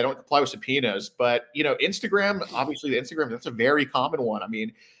Telegram, yeah, they don't comply with subpoenas. But Instagram, obviously, the Instagram that's a very common one. I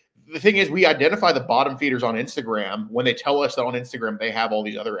mean, the thing is, we identify the bottom feeders on Instagram when they tell us that on Instagram they have all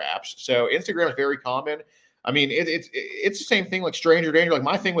these other apps. So Instagram is very common. I mean, it's the same thing like stranger danger. Like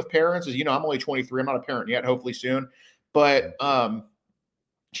my thing with parents is, I'm only 23. I'm not a parent yet. Hopefully soon. But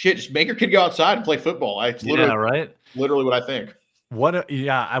shit, just make your kid go outside and play football. It's Yeah, right. literally what I think.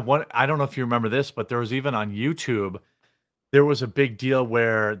 Yeah, I don't know if you remember this, but there was even on YouTube, there was a big deal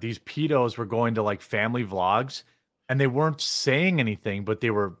where these pedos were going to like family vlogs and they weren't saying anything, but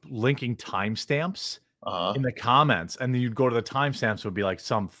they were linking timestamps Uh in huh. the comments. And then you'd go to the timestamps, would be like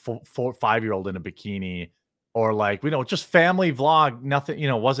some 5-year-old in a bikini, or like, just family vlog, nothing,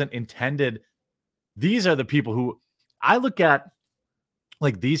 wasn't intended. These are the people who I look at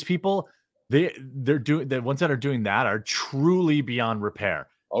like these people, they're doing the ones that are doing that are truly beyond repair.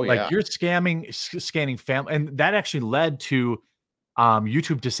 Oh Like yeah. you're scanning family, and that actually led to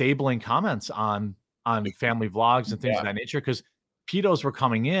YouTube disabling comments on family vlogs and things of Yeah. that nature because pedos were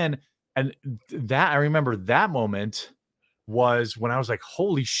coming in, and that I remember that moment was when I was like,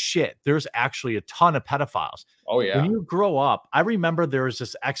 "Holy shit!" There's actually a ton of pedophiles. Oh When yeah. you grow up, I remember there was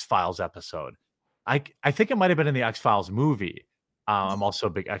this X Files episode. I think it might have been in the X Files movie. I'm also a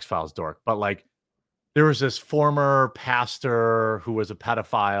big X Files dork, but like there was this former pastor who was a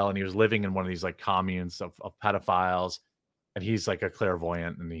pedophile, and he was living in one of these like communes of pedophiles, and he's like a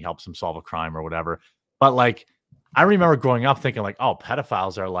clairvoyant, and he helps them solve a crime or whatever. But like, I remember growing up thinking like, oh,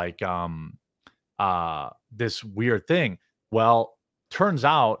 pedophiles are like, this weird thing. Well, turns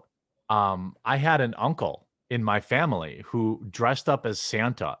out, I had an uncle in my family who dressed up as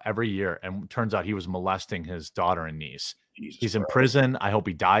Santa every year, and turns out he was molesting his daughter and niece. Jesus He's in Christ. prison. I hope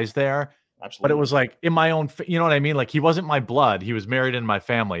he dies there. But it Absolutely. was like in my own, you know what I mean? Like he wasn't my blood. He was married in my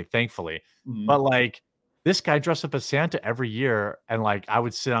family, thankfully. Mhm. But like this guy dressed up as Santa every year, and like I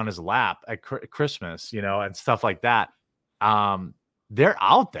would sit on his lap at Christmas, and stuff like that. Um, they're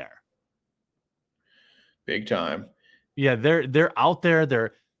out there. Big time. Yeah, they're out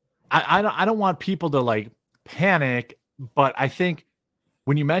there. I don't want people to like panic, but I think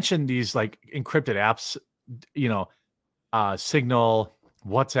when you mention these like encrypted apps, you know, Signal,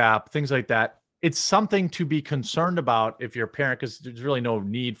 WhatsApp, things like that, it's something to be concerned about if you're a parent, because there's really no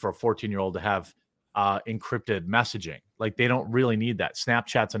need for a 14-year-old to have encrypted messaging. Like they don't really need that.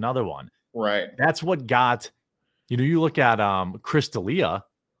 Snapchat's another one. Right. That's what got, you look at Chris D'Elia.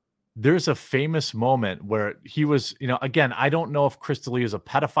 There's a famous moment where he was, again, I don't know if Chris D'Elia is a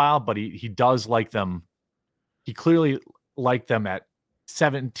pedophile, but he does like them. He clearly liked them at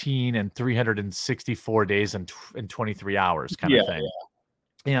 17 and 364 days and 23 hours kind Yeah. of thing.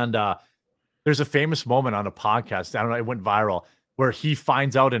 And there's a famous moment on a podcast, I don't know, it went viral, where he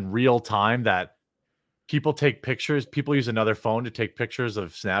finds out in real time that people use another phone to take pictures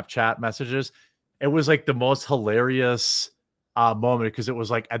of Snapchat messages. It was like the most hilarious moment, because it was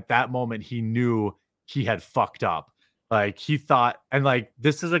like at that moment he knew he had fucked up. Like he thought, and like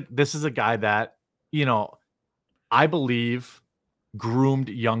this is a guy that, you know, I believe groomed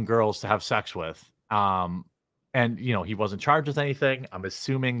young girls to have sex with. And he wasn't charged with anything. I'm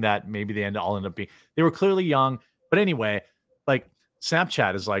assuming that maybe all ended up being, they were clearly young. But anyway, like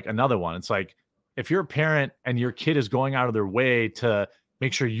Snapchat is like another one. It's like if you're a parent and your kid is going out of their way to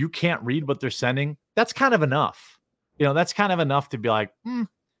make sure you can't read what they're sending, that's kind of enough. That's kind of enough to be like,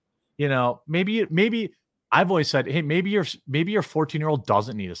 maybe I've always said, hey, maybe your 14-year-old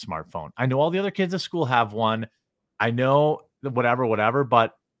doesn't need a smartphone. I know all the other kids at school have one. I know whatever,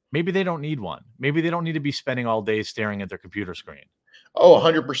 but maybe they don't need one. Maybe they don't need to be spending all day staring at their computer screen. Oh,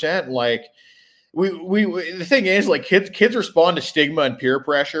 100%. Like the thing is, like kids respond to stigma and peer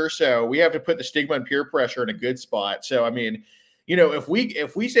pressure, so we have to put the stigma and peer pressure in a good spot. So I mean, if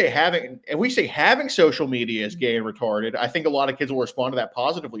we say having social media is gay and retarded, I think a lot of kids will respond to that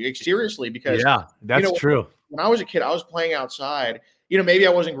positively. Like, seriously, because Yeah, you that's know true. when I was a kid, I was playing outside. Maybe I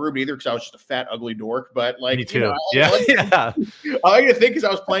wasn't groomed either because I was just a fat, ugly dork. But Me like, too. Yeah, yeah, I like to think because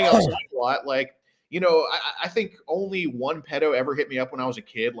I was playing outside a lot. Like, I think only one pedo ever hit me up when I was a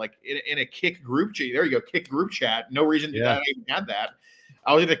kid, like in a kick group chat. There you go, kick group chat. No reason that yeah, I even had that.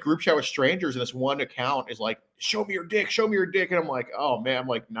 I was in a group chat with strangers, and this one account is like, "Show me your dick, show me your dick," and I'm like, "Oh man," I'm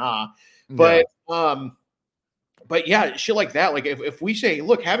like, "Nah," yeah, but but yeah, shit like that. Like if we say,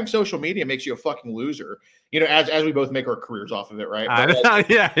 "Look, having social media makes you a fucking loser," as we both make our careers off of it, right? But like,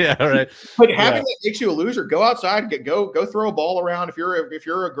 yeah, yeah. Right. but Yeah, having that makes you a loser. Go outside, go throw a ball around. If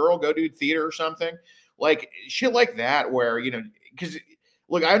you're a girl, go do theater or something, like shit like that. Where because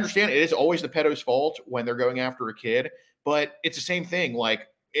look, I understand it is always the pedo's fault when they're going after a kid, but it's the same thing. Like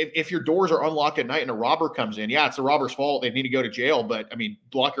if your doors are unlocked at night and a robber comes in, yeah, it's the robber's fault. They need to go to jail, but I mean,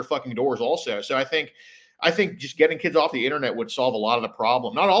 lock your fucking doors also. So I think just getting kids off the internet would solve a lot of the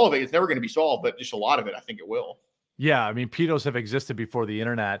problem. Not all of it. It's never going to be solved, but just a lot of it, I think it will. yeah. I mean, pedos have existed before the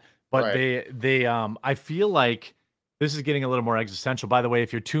internet, but Right. I feel like this is getting a little more existential. By the way,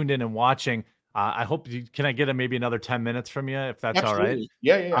 if you're tuned in and watching, I hope can I get maybe another 10 minutes from you, if that's all right? Absolutely.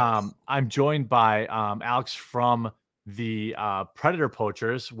 Yeah, yeah, yeah. I'm joined by Alex from the Predator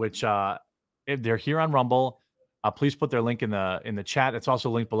Poachers, which if they're here on Rumble. Please put their link in the chat. It's also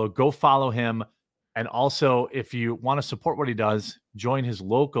linked below. Go follow him, and also if you want to support what he does, join his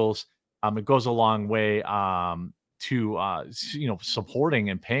locals. It goes a long way to supporting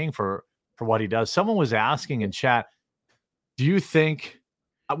and paying for what he does. Someone was asking in chat, do you think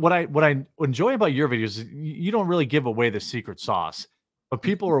what I enjoy about your videos is you don't really give away the secret sauce, but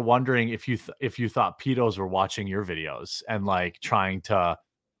people were wondering if you thought pedos were watching your videos and like trying to,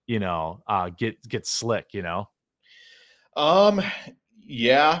 get slick. Um,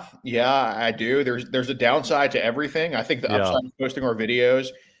 yeah, yeah, I do. There's a downside to everything. I think the Yeah. upside of posting our videos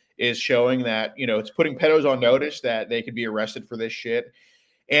is showing that, it's putting pedos on notice that they could be arrested for this shit.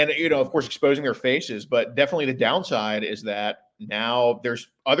 And, of course, exposing their faces. But definitely the downside is that now there's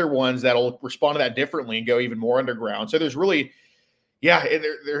other ones that'll respond to that differently and go even more underground. So there's really, yeah,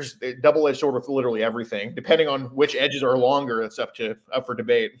 there's a double-edged sword with literally everything. Depending on which edges are longer, it's up for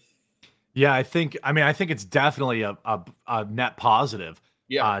debate. Yeah, I think it's definitely a net positive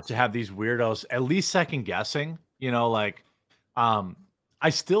Yeah. to have these weirdos at least second guessing, like um I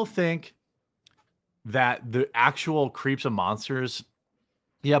still think that the actual creeps and monsters.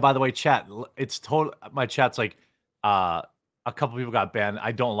 Yeah, by the way, chat, it's total. My chat's like, uh, a couple people got banned.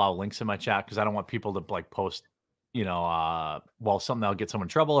 I don't allow links in my chat because I don't want people to like post, well, something that'll get someone in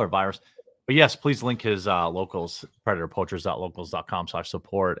trouble or virus. But yes, please link his locals,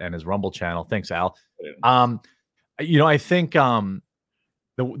 predatorpoachers.locals.com/support and his Rumble channel. Thanks, Al. Um, I think the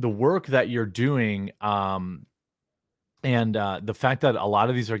work that you're doing, and the fact that a lot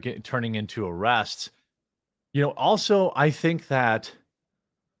of these are turning into arrests, also I think that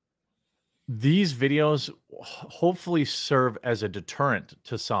these videos hopefully serve as a deterrent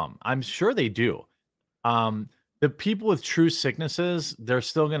to some. I'm sure they do. The people with true sicknesses, they're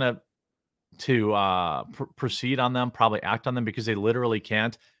still gonna proceed on them, probably act on them because they literally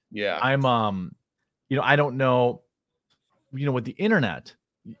can't. Yeah. I'm I don't know, with the internet,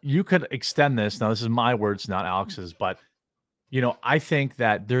 you could extend this. Now, this is my words, not Alex's, but I think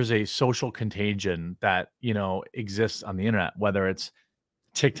that there's a social contagion that exists on the internet, whether it's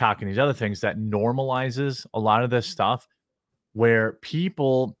TikTok and these other things that normalizes a lot of this stuff where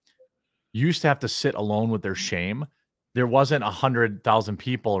people used to have to sit alone with their shame. There wasn't 100,000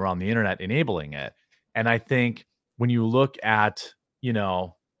 people around the internet enabling it. And I think when you look at,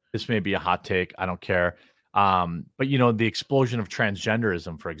 this may be a hot take, I don't care. But the explosion of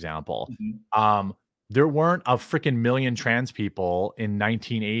transgenderism, for example, Mhm. there weren't a freaking million trans people in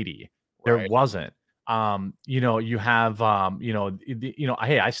 1980. There Right. wasn't. You have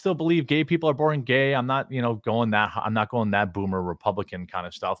hey, I still believe gay people are born gay. I'm not going that boomer Republican kind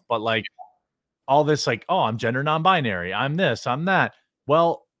of stuff, but like all this like, "Oh, I'm gender non-binary. I'm this, I'm that."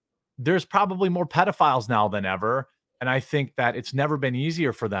 Well, there's probably more pedophiles now than ever, and I think that it's never been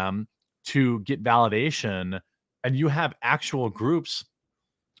easier for them to get validation, and you have actual groups.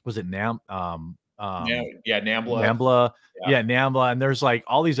 Was it Yeah. Yeah. Nambla. NAMBLA? Yeah. Yeah, NAMBLA, and there's, like,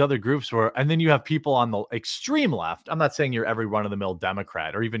 all these other groups where and then you have people on the extreme left. I'm not saying you're every run-of-the-mill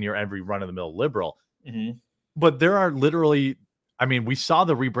Democrat or even you're every run-of-the-mill liberal, Mhm. but there are literally I mean, we saw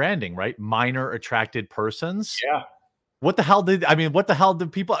the rebranding, right? Minor attracted persons. Yeah. What the hell did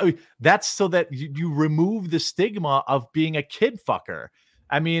people that's so that you remove the stigma of being a kid fucker.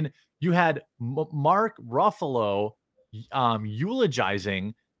 I mean, you had Mark Ruffalo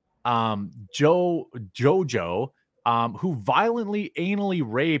eulogizing Jojo, who violently anally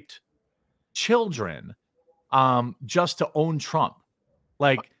raped children just to own Trump.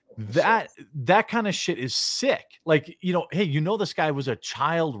 Like So that kind of shit is sick. Like, hey, this guy was a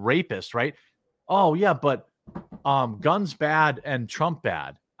child rapist, right? Oh yeah, but guns bad and Trump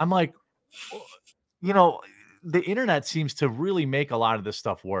bad. I'm like, "Oh," you know, the internet seems to really make a lot of this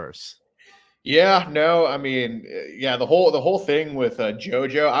stuff worse. yeah, no, I mean, yeah, the whole thing with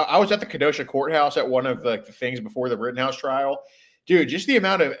JoJo. I was at the Kenosha courthouse at one of the things before the Rittenhouse trial, dude. Just the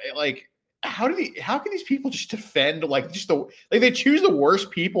amount of like, how can these people just defend like just the like they choose the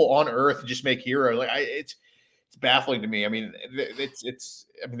worst people on earth to just make heroes? Like, it's baffling to me. I mean, it's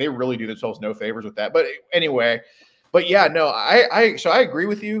I mean they really do themselves no favors with that. But anyway, but yeah, no, I agree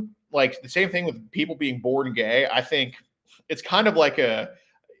with you. Like the same thing with people being born gay. I think it's kind of like a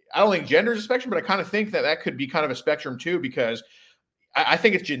I don't think gender is a spectrum, but I kind of think that that could be kind of a spectrum too, because I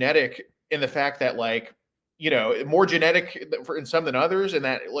think it's genetic in the fact that like more genetic for in some than others, and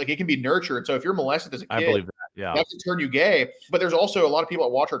that like it can be nurtured. So if you're molested as a I kid, believe that. Yeah. that can turn you gay. But there's also a lot of people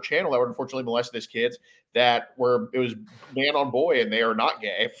that watch our channel that were unfortunately molested as kids that were it was man on boy and they are not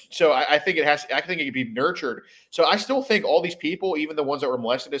gay. So I think it has. I think it can be nurtured. So I still think all these people, even the ones that were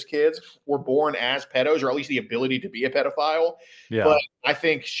molested as kids, were born as pedos, or at least the ability to be a pedophile. But Yeah. I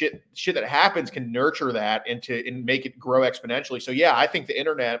think shit that happens can nurture that and make it grow exponentially. So yeah, I think the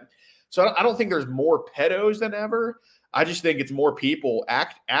internet. So I don't think there's more pedos than ever. I just think it's more people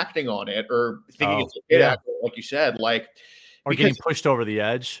acting on it or thinking Oh, it's a kid yeah. actor, like you said, like Or because getting pushed over the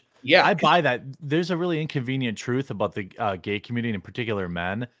edge. yeah, I 'cause buy that. There's a really inconvenient truth about the gay community, and in particular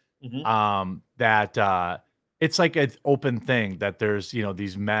men, mhm. that it's like an open thing that there's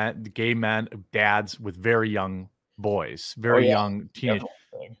these gay men, dads with very young boys, Oh very yeah, young teenage,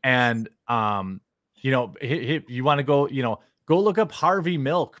 definitely. and you want to go, go look up Harvey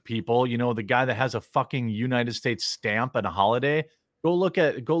Milk, people. The guy that has a fucking United States stamp and a holiday. Go look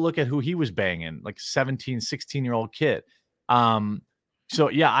at who he was banging, like 17, 16-year-old kid. Um, so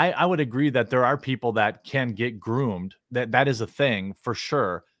yeah, I would agree that there are people that can get groomed. That is a thing for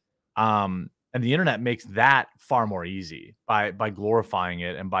sure. And the internet makes that far more easy by glorifying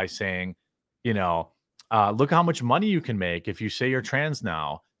it and by saying, you know, look how much money you can make if you say you're trans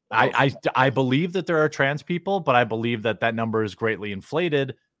now. Oh, I believe that there are trans people, but I believe that that number is greatly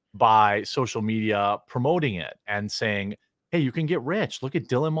inflated by social media promoting it and saying, hey, you can get rich. Look at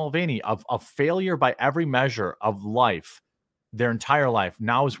Dylan Mulvaney, of a failure by every measure of life, their entire life,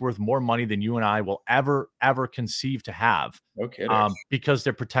 now is worth more money than you and I will ever conceive to have, No kidding. because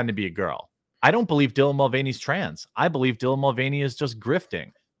they pretend to be a girl. I don't believe Dylan Mulvaney's trans. I believe Dylan Mulvaney is just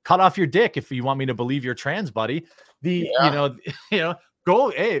grifting. Cut off your dick if you want me to believe you're trans, buddy. Yeah. You know,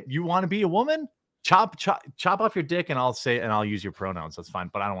 go. Hey, you want to be a woman? Chop off your dick, and I'll use your pronouns. That's fine.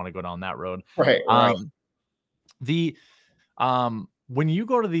 But I don't want to go down that road. Right. Right. Um, the when you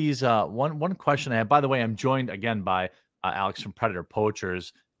go to these, one question I have, by the way, I'm joined again by Alex from Predator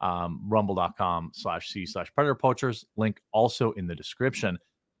Poachers, rumble.com/c/Predator Poachers. Link also in the description.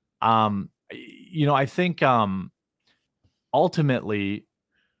 I think ultimately,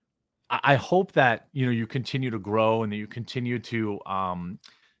 I hope that you continue to grow and that you continue to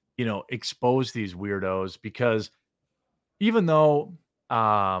expose these weirdos, because even though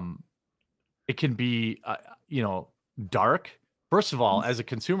it can be dark. First of all, as a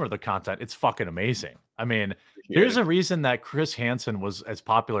consumer of the content, it's fucking amazing. I mean, Appreciate there's it. a reason that Chris Hansen was as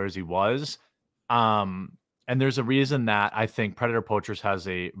popular as he was. And there's a reason that I think Predator Poachers has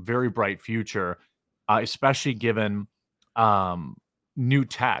a very bright future, especially given new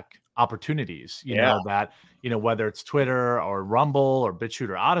tech opportunities, Yeah. whether it's Twitter or Rumble or BitChute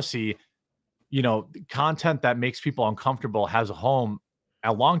or Odyssey, content that makes people uncomfortable has a home,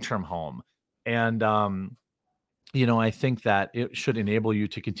 a long-term home. And I think that it should enable you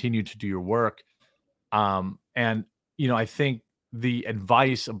to continue to do your work. And I think the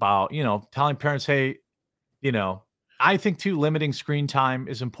advice about, telling parents, hey, I think too, limiting screen time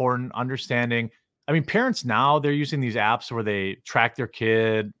is important. Understanding. I mean, parents now, they're using these apps where they track their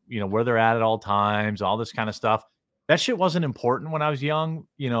kid, where they're at all times, all this kind of stuff. That shit wasn't important when I was young.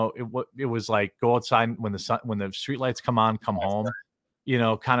 It was like go outside when the street lights come on, come That's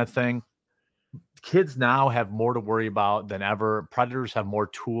home, kind of thing. Kids now have more to worry about than ever. Predators have more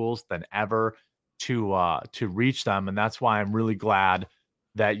tools than ever to reach them, and that's why I'm really glad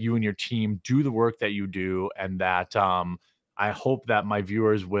that you and your team do the work that you do, and that I hope that my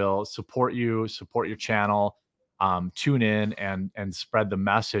viewers will support you, support your channel, tune in and spread the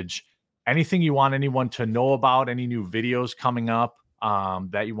message. Anything you want anyone to know about, any new videos coming up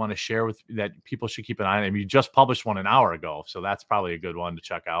that you want to share with that people should keep an eye on? I mean, you just published one an hour ago, so that's probably a good one to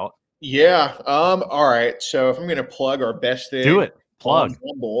check out. Yeah. All right. So if I'm going to plug our best Do thing it. on Plug.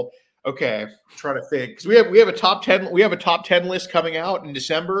 Rumble, okay. Trying to think because we have a top 10 list coming out in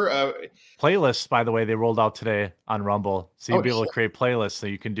December. Playlists, by the way, they rolled out today on Rumble, so you'll Oh, be able shit. to create playlists so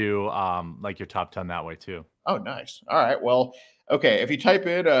you can do like your top 10 that way too. Oh, nice. All right. Well, okay. If you type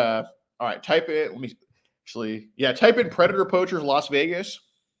it, all right, type it. Let me actually, yeah, type in Predator Poachers Las Vegas.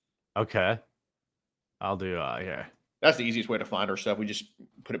 Okay, I'll do here. That's the easiest way to find our stuff. We just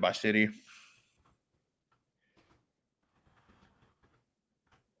put it by city.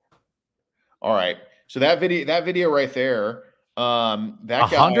 All right. So that video right there, that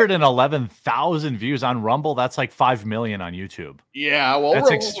guy, 111,000 views on Rumble. That's like 5 million on YouTube. yeah, well,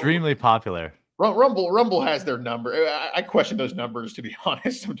 That's extremely popular. Rumble has their number. I question those numbers to be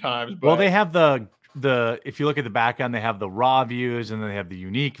honest sometimes, Well, but they have the if you look at the back end, they have the raw views and then they have the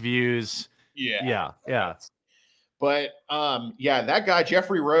unique views. yeah. Yeah. But yeah, that guy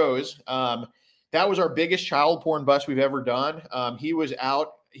Jeffrey Rose, that was our biggest child porn bust we've ever done. He was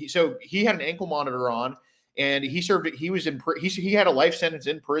out. So he had an ankle monitor on, and he served. He was in. He had a life sentence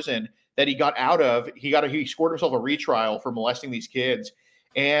in prison that he got out of. He scored himself a retrial for molesting these kids.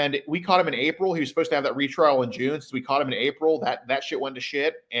 And we caught him in April. He was supposed to have that retrial in June. So we caught him in April. That shit went to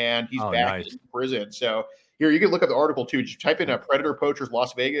shit, and he's Oh, back nice. in prison. So here, you can look up the article too. Just type in a Predator Poachers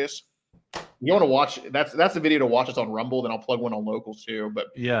Las Vegas. You want to watch? That's the video to watch. It's on Rumble. Then I'll plug one on locals too. But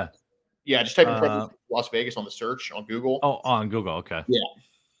Yeah. yeah, just type in Predator Las Vegas on the search on Google. Oh, on Google. Okay. Yeah,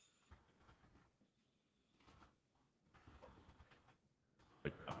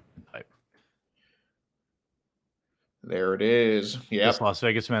 Type. there it is. This Yep, Las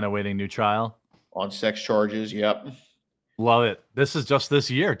Vegas man awaiting new trial. on sex charges. Yep. Love it. This is just this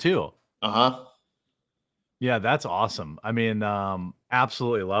year too. Uh-huh. Yeah, that's awesome. I mean,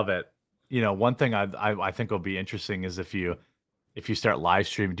 absolutely love it. One thing I think will be interesting is if you start live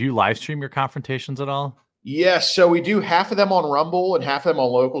streaming. Do you live stream your confrontations at all? Yes, so we do half of them on Rumble and half of them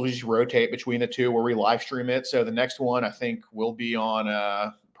on locals. We just rotate between the two where we live stream it. So the next one I think will be on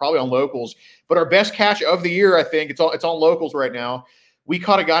probably on locals. But our best catch of the year, I think, it's on locals right now. We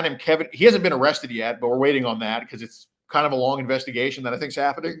caught a guy named Kevin. He hasn't been arrested yet, but we're waiting on that because it's kind of a long investigation that I think's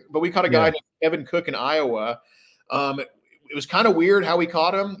happening. But we caught a guy named Kevin Cook in Iowa. It was kind of weird how we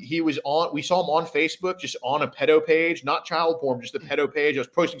caught him. We saw him on Facebook, just on a pedo page, not child porn, just a pedo page. I was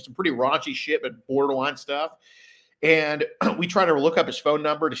posting some pretty raunchy shit, but borderline stuff. And we tried to look up his phone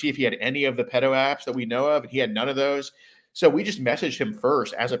number to see if he had any of the pedo apps that we know of, and he had none of those. So we just messaged him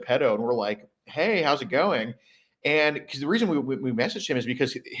first as a pedo, and we're like, "Hey, how's it going?" And because the reason we messaged him is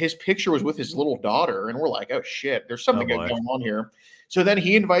because his picture was with his little daughter, and we're like, "Oh shit, there's Oh something going boy. on here." So then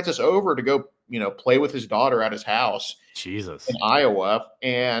he invites us over to go, play with his daughter at his house in Jesus. Iowa,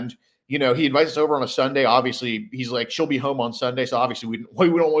 and he invites us over on a Sunday. Obviously, he's like, she'll be home on Sunday, so obviously we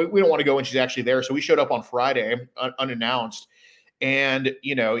don't want to go when she's actually there. So we showed up on Friday unannounced, and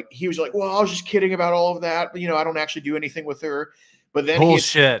he was like, "Well, I was just kidding about all of that. But, I don't actually do anything with her." But then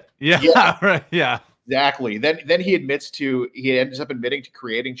Bullshit. yeah, Yeah, right. Yeah. exactly. Then he ends up admitting to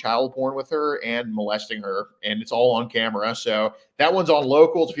creating child porn with her and molesting her, and it's all on camera. So that one's on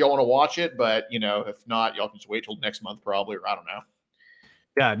locals if y'all want to watch it. But if not, y'all can just wait till next month probably, or I don't know.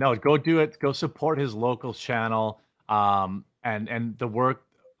 Yeah, no, go do it. Go support his local channel. And the work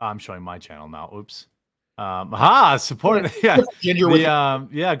I'm showing my channel now. Oops. Support it. Yeah. Ginger with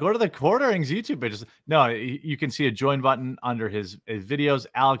Yeah, go to the Quarterings YouTube pages. No, you can see a join button under his videos.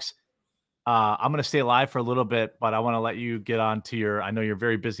 Alex, I'm gonna stay live for a little bit, but I want to let you get on to your I know you're a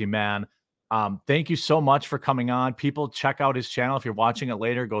very busy man. Thank you so much for coming on. People, check out his channel. If you're watching it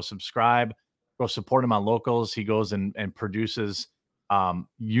later, go subscribe, go support him on locals. He goes and produces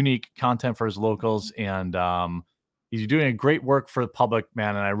unique content for his locals, and he's doing a great work for the public,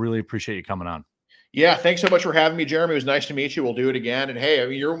 man. And I really appreciate you coming on. Yeah, thanks so much for having me, Jeremy. It was nice to meet you. We'll do it again. And hey, I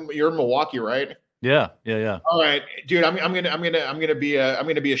mean, you're in Milwaukee, right? Yeah, yeah, yeah. All right, dude. I'm gonna be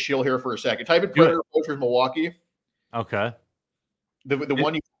a shill here for a second. Type in Do it. Predator Poachers Milwaukee. Okay. The It,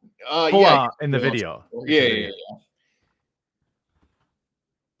 one you, pull yeah, in the video. It's yeah, a yeah, video. yeah.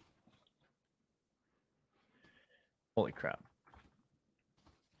 Holy crap.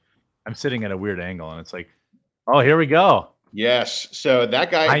 I'm sitting at a weird angle, and it's like, oh, here we go. Yes. So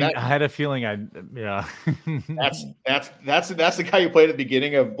that guy, I had a feeling yeah. that's the guy you played at the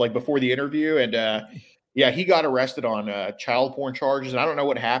beginning of like before the interview, and yeah, he got arrested on child porn charges, and I don't know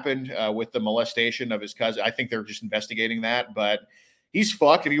what happened with the molestation of his cousin. I think they're just investigating that, but he's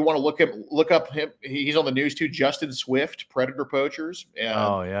fucked. If you want to look up him, he's on the news too. Justin Swift, Predator Poachers.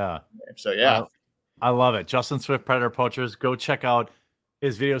 Oh, yeah. So yeah. I I love it. Justin Swift, Predator Poachers. Go check out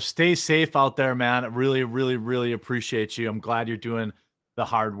his videos. Stay safe out there, man. I really, really, really appreciate you. I'm glad you're doing the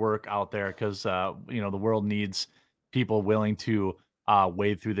hard work out there because the world needs people willing to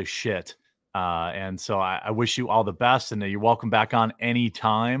wade through the shit. And so I wish you all the best, and you're welcome back on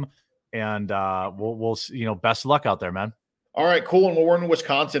anytime. And best of luck out there, man. All right, cool. And when we're in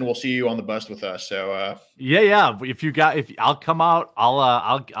Wisconsin, we'll see you on the bus with us. So Yeah. If I'll come out,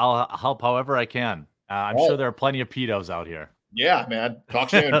 I'll help however I can. I'm all sure right. there are plenty of pedos out here. Yeah, man.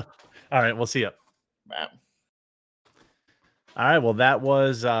 Talk soon. All right, we'll see you. Bye. All right, well, that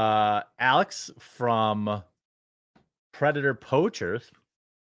was Alex from Predator Poachers.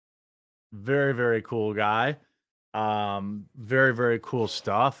 Very, very cool guy. Very, very cool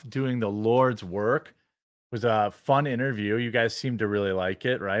stuff. Doing the Lord's work. It was a fun interview. You guys seem to really like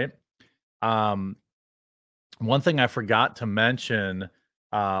it, right? Um, one thing I forgot to mention.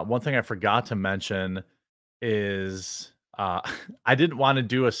 Is I didn't want to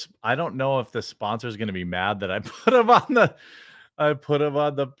do I don't know if the sponsor is going to be mad that I put him on the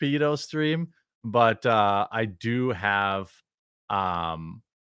pedo stream, but I do have um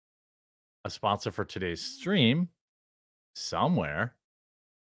a sponsor for today's stream somewhere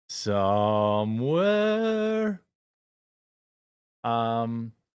somewhere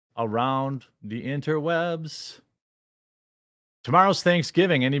um around the interwebs. Tomorrow's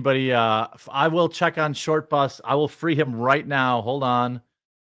Thanksgiving. Anybody I will check on Short Bus. I will free him right now. Hold on.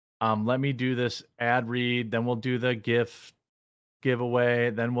 Let me do this ad read, then we'll do the gift giveaway,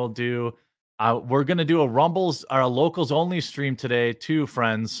 then we're gonna do a Rumbles or a locals only stream today too,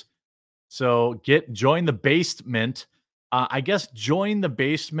 friends. So join the basement. I guess join the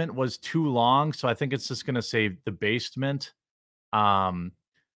basement was too long, so I think it's just gonna say the basement. Um,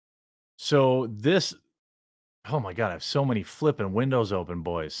 so this Oh my god, I have so many flipping windows open,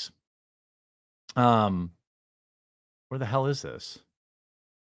 boys. Um, where the hell is this?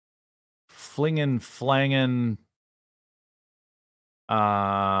 Flinging, flanging.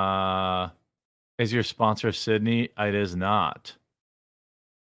 Uh, is your sponsor Sydney? It is not.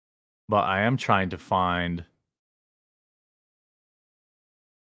 But I am trying to find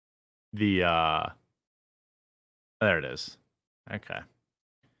the there it is. Okay.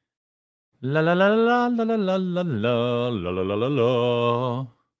 La la la la la la la la la la la la la la.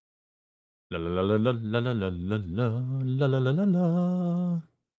 La la la la la la la la la la la la la la.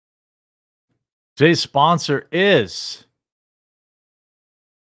 Today's sponsor is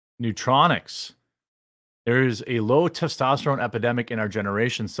Neutronics. There is a low testosterone epidemic in our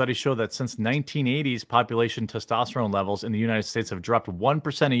generation. Studies show that since 1980s, population testosterone levels in the United States have dropped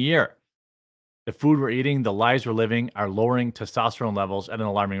 1% a year. The food we're eating, the lives we're living are lowering testosterone levels at an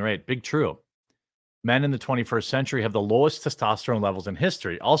alarming rate. Big true. Men in the 21st century have the lowest testosterone levels in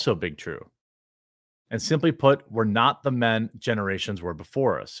history. Also big true. And simply put, we're not the men generations were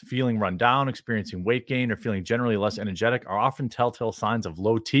before us. Feeling run down, experiencing weight gain, or feeling generally less energetic are often telltale signs of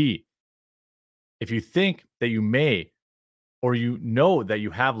low T. If you think that you may, or you know that you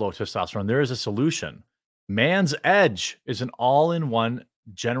have low testosterone, there is a solution. Man's Edge is an all-in-one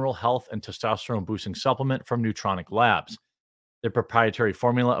general health and testosterone boosting supplement from Neutronic Labs. Their proprietary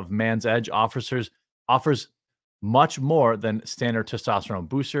formula of Man's Edge offers much more than standard testosterone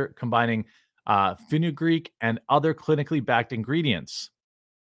booster, combining fenugreek and other clinically backed ingredients.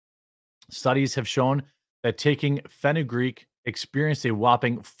 Studies have shown that taking fenugreek experienced a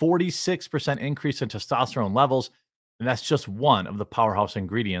whopping 46% increase in testosterone levels, and that's just one of the powerhouse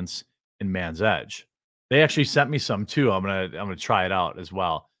ingredients in Man's Edge. They actually sent me some too. I'm gonna try it out as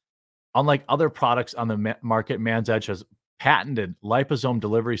well. Unlike other products on the market, Man's Edge has patented liposome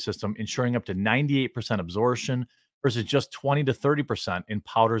delivery system, ensuring up to 98% absorption versus just 20 to 30% in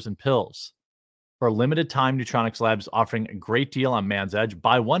powders and pills. For a limited time, Neutronics Labs is offering a great deal on Man's Edge.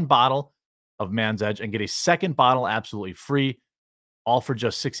 Buy one bottle of Man's Edge and get a second bottle absolutely free, all for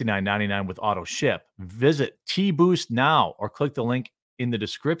just $69.99 with auto ship. Visit T-Boost now or click the link in the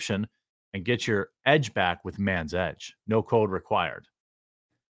description and get your edge back with Man's Edge. No code required.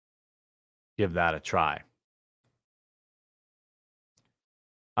 Give that a try.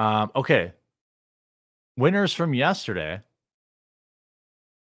 Okay. Winners from yesterday.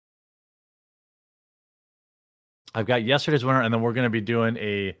 I've got yesterday's winner, and then we're going to be doing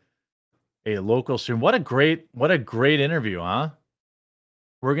a local stream. What a great interview, huh?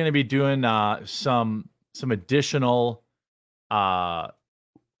 We're going to be doing some additional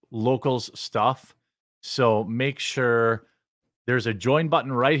locals stuff. So make sure there's a join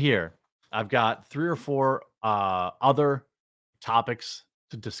button right here. I've got 3 or 4 other topics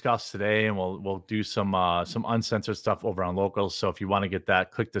to discuss today, and we'll do some uncensored stuff over on locals. So if you want to get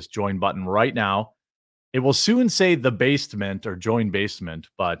that, click this join button right now. It will soon say the basement or join basement,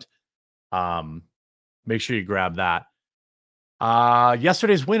 but make sure you grab that.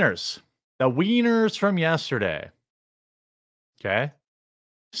 Yesterday's winners, the wieners from yesterday. Okay.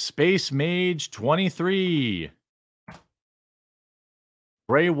 Space Mage 23.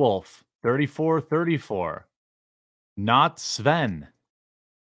 Grey Wolf 3434. Not Sven.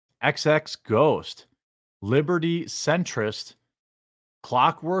 XX Ghost. Liberty Centrist.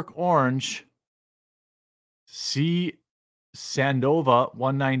 Clockwork Orange. C. Sandova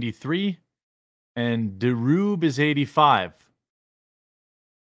 193. And Derube is 85.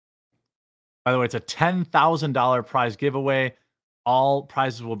 By the way, it's a $10,000 prize giveaway. All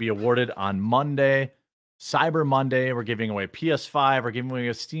prizes will be awarded on Monday, Cyber Monday. We're giving away PS5. We're giving away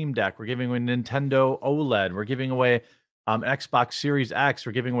a Steam Deck. We're giving away Nintendo OLED. We're giving away Xbox Series X.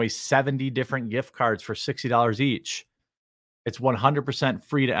 We're giving away 70 different gift cards for $60 each. It's 100%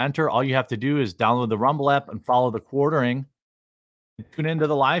 free to enter. All you have to do is download the Rumble app and follow the quartering. And tune into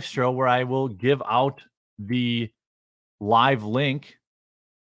the live show where I will give out the live link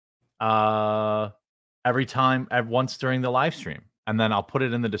once during the live stream. And then I'll put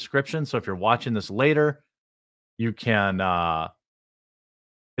it in the description. So if you're watching this later, you can,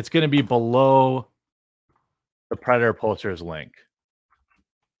 it's going to be below the Predator Poachers link.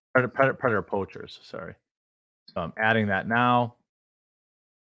 Predator Poachers, sorry. So I'm adding that now.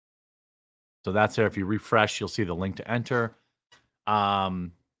 So that's there. If you refresh, you'll see the link to enter.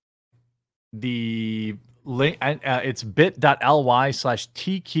 The link, it's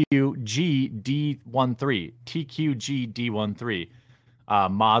bit.ly/TQGD13. TQGD13.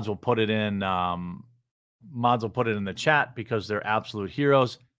 Mods will put it in. Mods will put it in the chat because they're absolute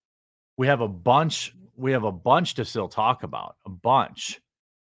heroes. We have a bunch. We have a bunch to still talk about. A bunch.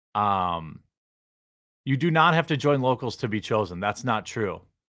 You do not have to join locals to be chosen. That's not true.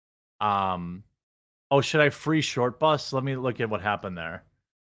 Oh, should I free short bus? Let me look at what happened there.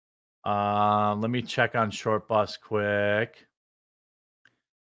 Let me check on short bus quick.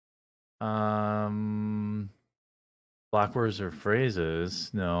 Block words or phrases?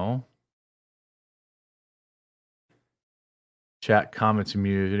 No. Chat comments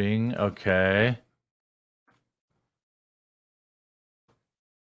muting. Okay.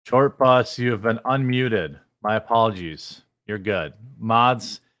 Short bus, you have been unmuted. My apologies. You're good.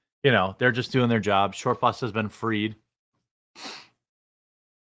 Mods, they're just doing their job. Short bus has been freed.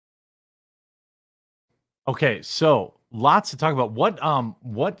 Okay, so lots to talk about.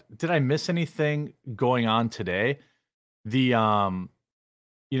 What did I miss anything going on today? The,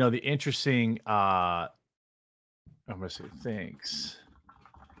 the interesting, I'm gonna say thanks.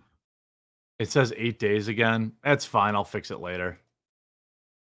 It says 8 days again. That's fine, I'll fix it later.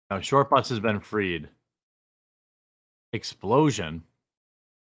 Now, short bus has been freed. Explosion?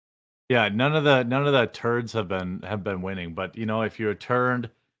 Yeah, none of the turds have been winning, but, if you're a turd,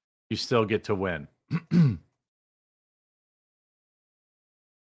 you still get to win.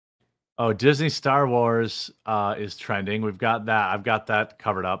 Oh, Disney Star Wars, is trending. We've got that. I've got that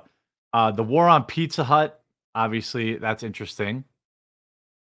covered up. The war on Pizza Hut, obviously, that's interesting.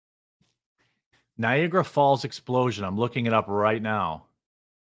 Niagara Falls explosion, I'm looking it up right now.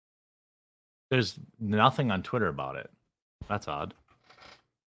 There's nothing on Twitter about it. That's odd.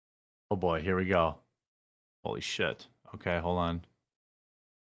 Oh boy, here we go. Holy shit. Okay, hold on.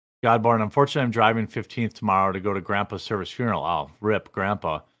 Godborn, unfortunately, I'm driving 15th tomorrow to go to Grandpa's service funeral. Oh, rip,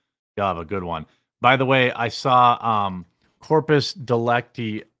 Grandpa. You'll have a good one. By the way, I saw Corpus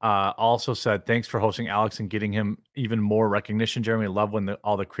Delecti also said, thanks for hosting Alex and getting him even more recognition. Jeremy, I love when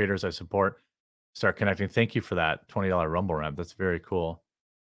all the creators I support start connecting. Thank you for that $20 Rumble ramp. That's very cool.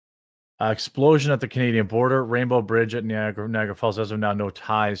 Explosion at the Canadian border. Rainbow Bridge at Niagara Falls. As of now, no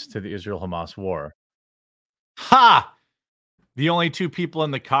ties to the Israel-Hamas war. Ha! The only two people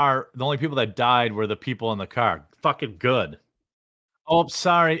in the car, the only people that died were the people in the car. Fucking good. Oh,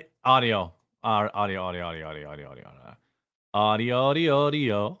 sorry. Audio. Audio. Audio.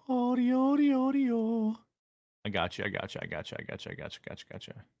 I got you.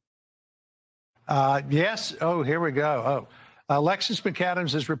 Yes. Oh, here we go. Alexis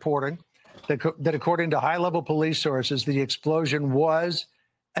McAdams is reporting that according to high-level police sources, the explosion was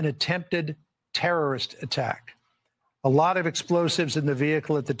an attempted terrorist attack. A lot of explosives in the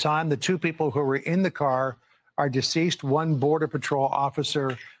vehicle at the time. The two people who were in the car are deceased. One Border Patrol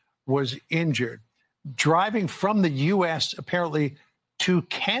officer was injured. Driving from the U.S. apparently to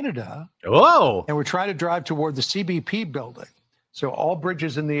Canada. Whoa! And we're trying to drive toward the CBP building. So all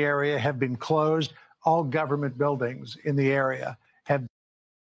bridges in the area have been closed. All government buildings in the area have.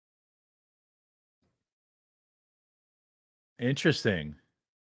 Interesting.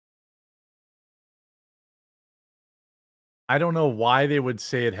 I don't know why they would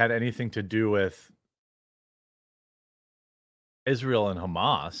say it had anything to do with Israel and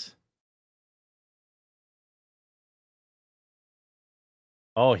Hamas.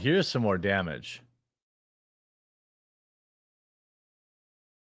 Oh, here's some more damage.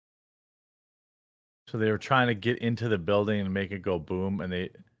 So they were trying to get into the building and make it go boom, and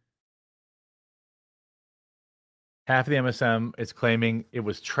half of the MSM is claiming it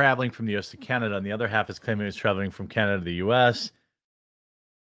was traveling from the US to Canada, and the other half is claiming it was traveling from Canada to the US.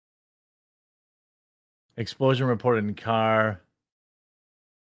 Explosion reported in car.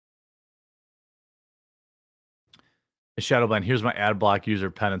 Shadowblind, here's my ad block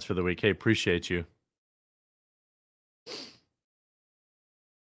user penance for the week. Hey, appreciate you.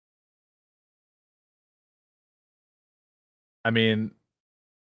 I mean,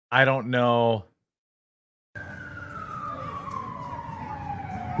 I don't know.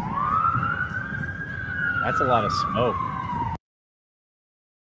 That's a lot of smoke.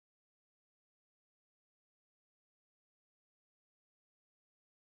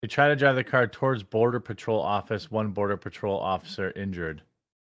 They tried to drive the car towards Border Patrol office. One Border Patrol officer injured.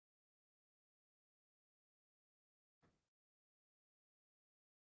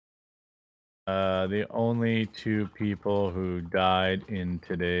 The only two people who died in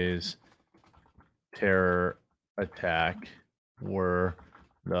today's terror attack were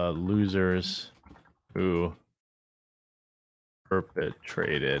the losers who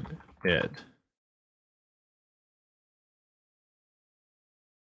perpetrated it.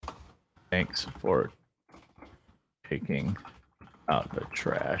 Thanks for taking out the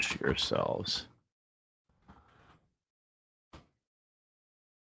trash yourselves.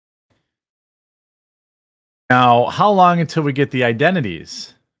 Now, how long until we get the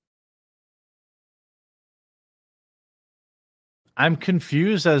identities? I'm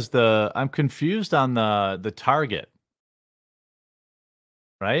confused on the target.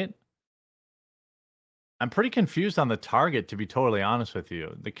 Right? I'm pretty confused on the target, to be totally honest with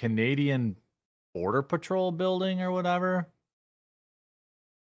you. The Canadian Border Patrol building or whatever.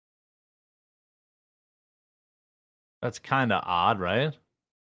 That's kind of odd, right?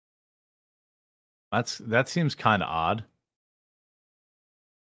 That seems kind of odd.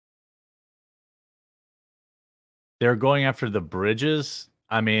 They're going after the bridges.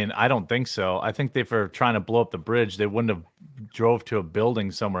 I mean, I don't think so. I think if they're trying to blow up the bridge, they wouldn't have drove to a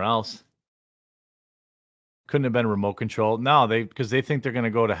building somewhere else. Couldn't have been remote control. No, because they think they're gonna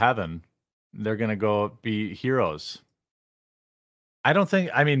go to heaven. They're gonna go be heroes. I don't think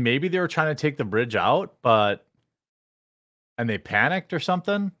I mean, maybe they were trying to take the bridge out, but and they panicked or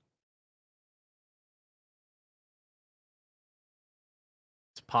something?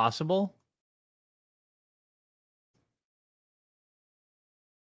 It's possible.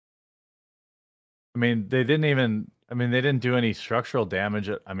 I mean, they didn't do any structural damage.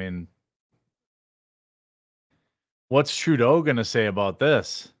 I mean, what's Trudeau gonna say about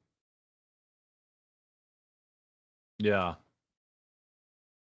this? Yeah.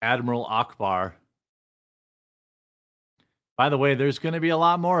 Admiral Akbar. By the way, there's gonna be a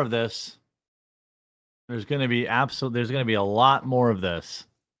lot more of this. There's gonna be a lot more of this.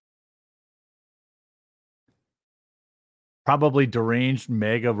 Probably deranged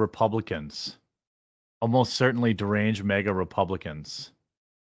mega Republicans. Almost certainly deranged mega Republicans.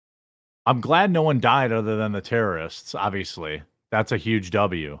 I'm glad no one died other than the terrorists, obviously. That's a huge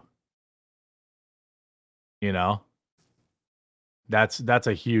W. You know? That's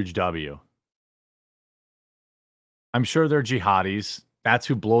a huge W. I'm sure they're jihadis. That's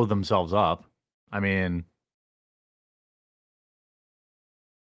who blow themselves up. I mean,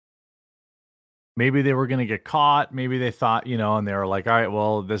 maybe they were gonna get caught. Maybe they thought, and they were like, all right,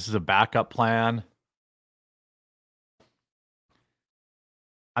 well, this is a backup plan.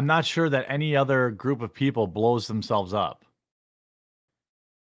 I'm not sure that any other group of people blows themselves up.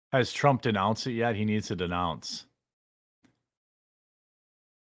 Has Trump denounced it yet? He needs to denounce.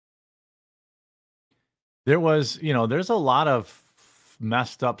 There's a lot of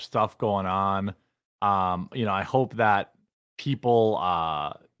messed up stuff going on. I hope that people,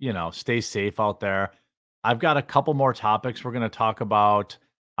 stay safe out there. I've got a couple more topics we're going to talk about.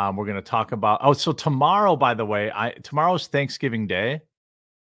 So tomorrow, by the way, tomorrow's Thanksgiving Day.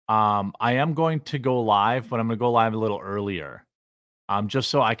 I am going to go live, but I'm going to go live a little earlier.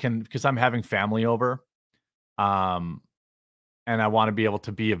 Just so I can, because I'm having family over. Um, and I want to be able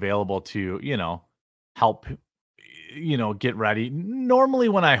to be available to, help, get ready. Normally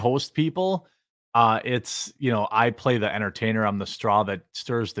when I host people, it's, I play the entertainer. I'm the straw that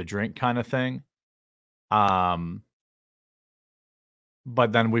stirs the drink kind of thing. Um,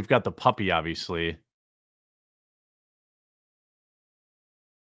 but then we've got the puppy, obviously.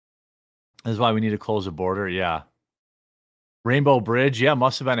 This is why we need to close the border. Yeah. Rainbow Bridge. Yeah.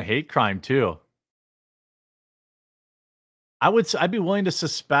 Must have been a hate crime too. I'd be willing to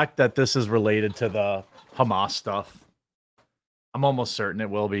suspect that this is related to the Hamas stuff. I'm almost certain it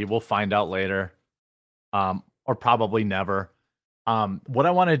will be. We'll find out later. Or probably never. What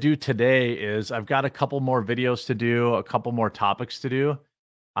I want to do today is I've got a couple more videos to do, a couple more topics to do.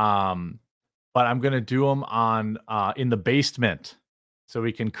 But I'm gonna do them on in the basement so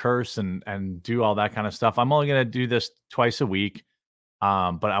we can curse and do all that kind of stuff. I'm only gonna do this twice a week.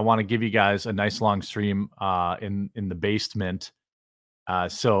 But I want to give you guys a nice long stream in the basement.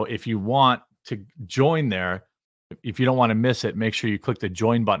 So if you want to join there, if you don't want to miss it, make sure you click the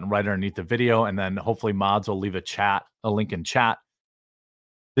join button right underneath the video, and then hopefully mods will leave a link in chat.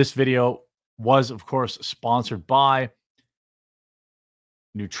 This video was, of course, sponsored by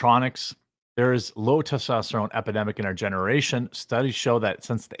Neutronics. There is low testosterone epidemic in our generation. Studies show that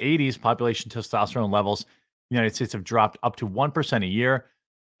since the 80s, population testosterone levels in the United States have dropped up to 1% a year.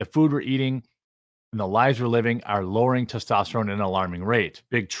 The food we're eating and the lives we're living are lowering testosterone at an alarming rate.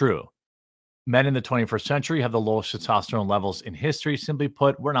 Big true. Men in the 21st century have the lowest testosterone levels in history. Simply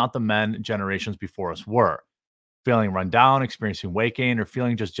put, we're not the men generations before us were. Feeling run down, experiencing weight gain, or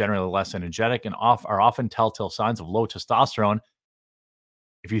feeling just generally less energetic are often telltale signs of low testosterone.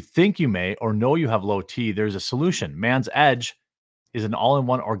 If you think you may or know you have low T, there's a solution. Man's Edge is an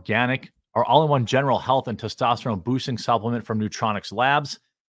all-in-one organic or all-in-one general health and testosterone boosting supplement from Neutronics Labs.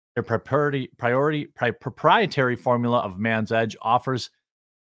 Their proprietary formula of Man's Edge offers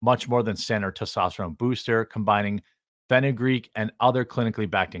much more than standard testosterone booster, combining fenugreek and other clinically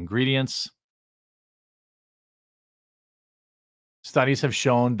backed ingredients. Studies have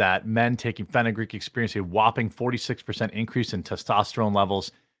shown that men taking fenugreek experience a whopping 46% increase in testosterone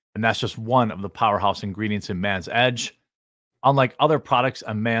levels, and that's just one of the powerhouse ingredients in Man's Edge. Unlike other products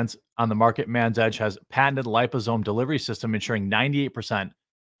on the market, Man's Edge has patented liposome delivery system, ensuring 98%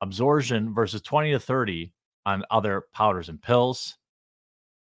 absorption versus 20 to 30 on other powders and pills.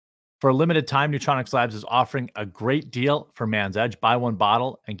 For a limited time, Neutronics Labs is offering a great deal for Man's Edge. Buy one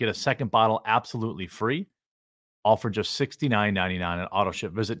bottle and get a second bottle absolutely free. All for just $69.99 at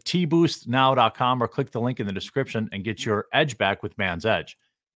AutoShip. Visit tboostnow.com or click the link in the description and get your edge back with Man's Edge.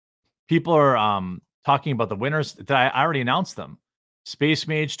 People are talking about the winners. I already announced them. Space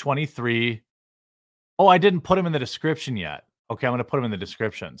Mage 23. Oh, I didn't put him in the description yet. Okay, I'm gonna put him in the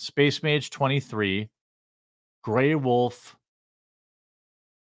description. Space Mage 23, Grey Wolf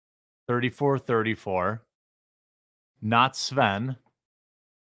 3434, not Sven. Let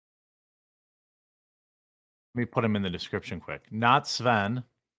me put him in the description quick. Not Sven.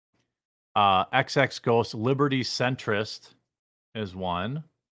 XX Ghost Liberty Centrist is one.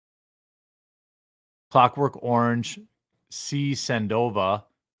 Clockwork Orange C Sendova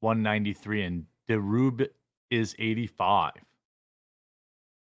 193 and Derub is 85.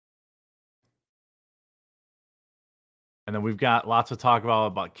 And then we've got lots to talk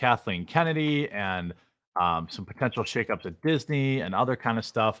about Kathleen Kennedy and some potential shakeups at Disney and other kind of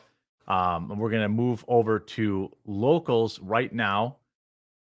stuff. And we're going to move over to locals right now.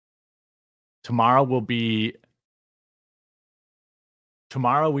 Tomorrow we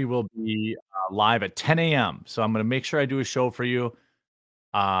will be live at 10 a.m. So I'm going to make sure I do a show for you.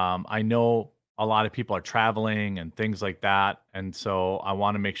 I know a lot of people are traveling and things like that. And so I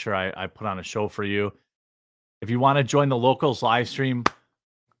want to make sure I put on a show for you. If you want to join the locals live stream,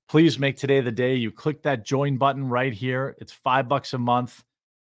 please make today the day. You click that join button right here. It's $5 a month.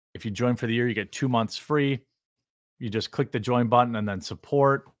 If you join for the year, you get 2 months free. You just click the join button and then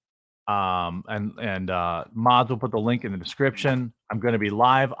support. Mods will put the link in the description. I'm going to be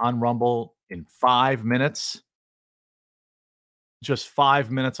live on Rumble in 5 minutes. Just 5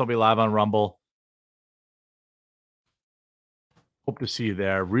 minutes. I'll be live on Rumble. Hope to see you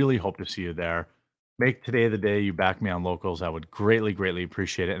there. Really hope to see you there. Make today the day you back me on locals. I would greatly, greatly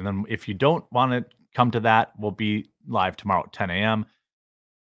appreciate it. And then if you don't want to come to that, we'll be live tomorrow at 10 a.m.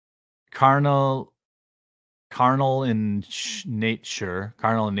 Carnal in nature.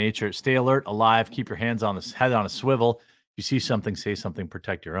 Stay alert, alive. Keep your hands on the head on a swivel. If you see something, say something.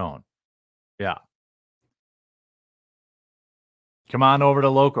 Protect your own. Yeah. Come on over to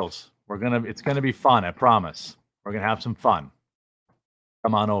locals. It's gonna be fun. I promise. We're gonna have some fun.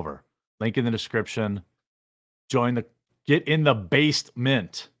 Come on over. Link in the description. Get in the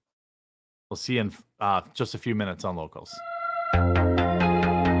basement. We'll see you in just a few minutes on locals.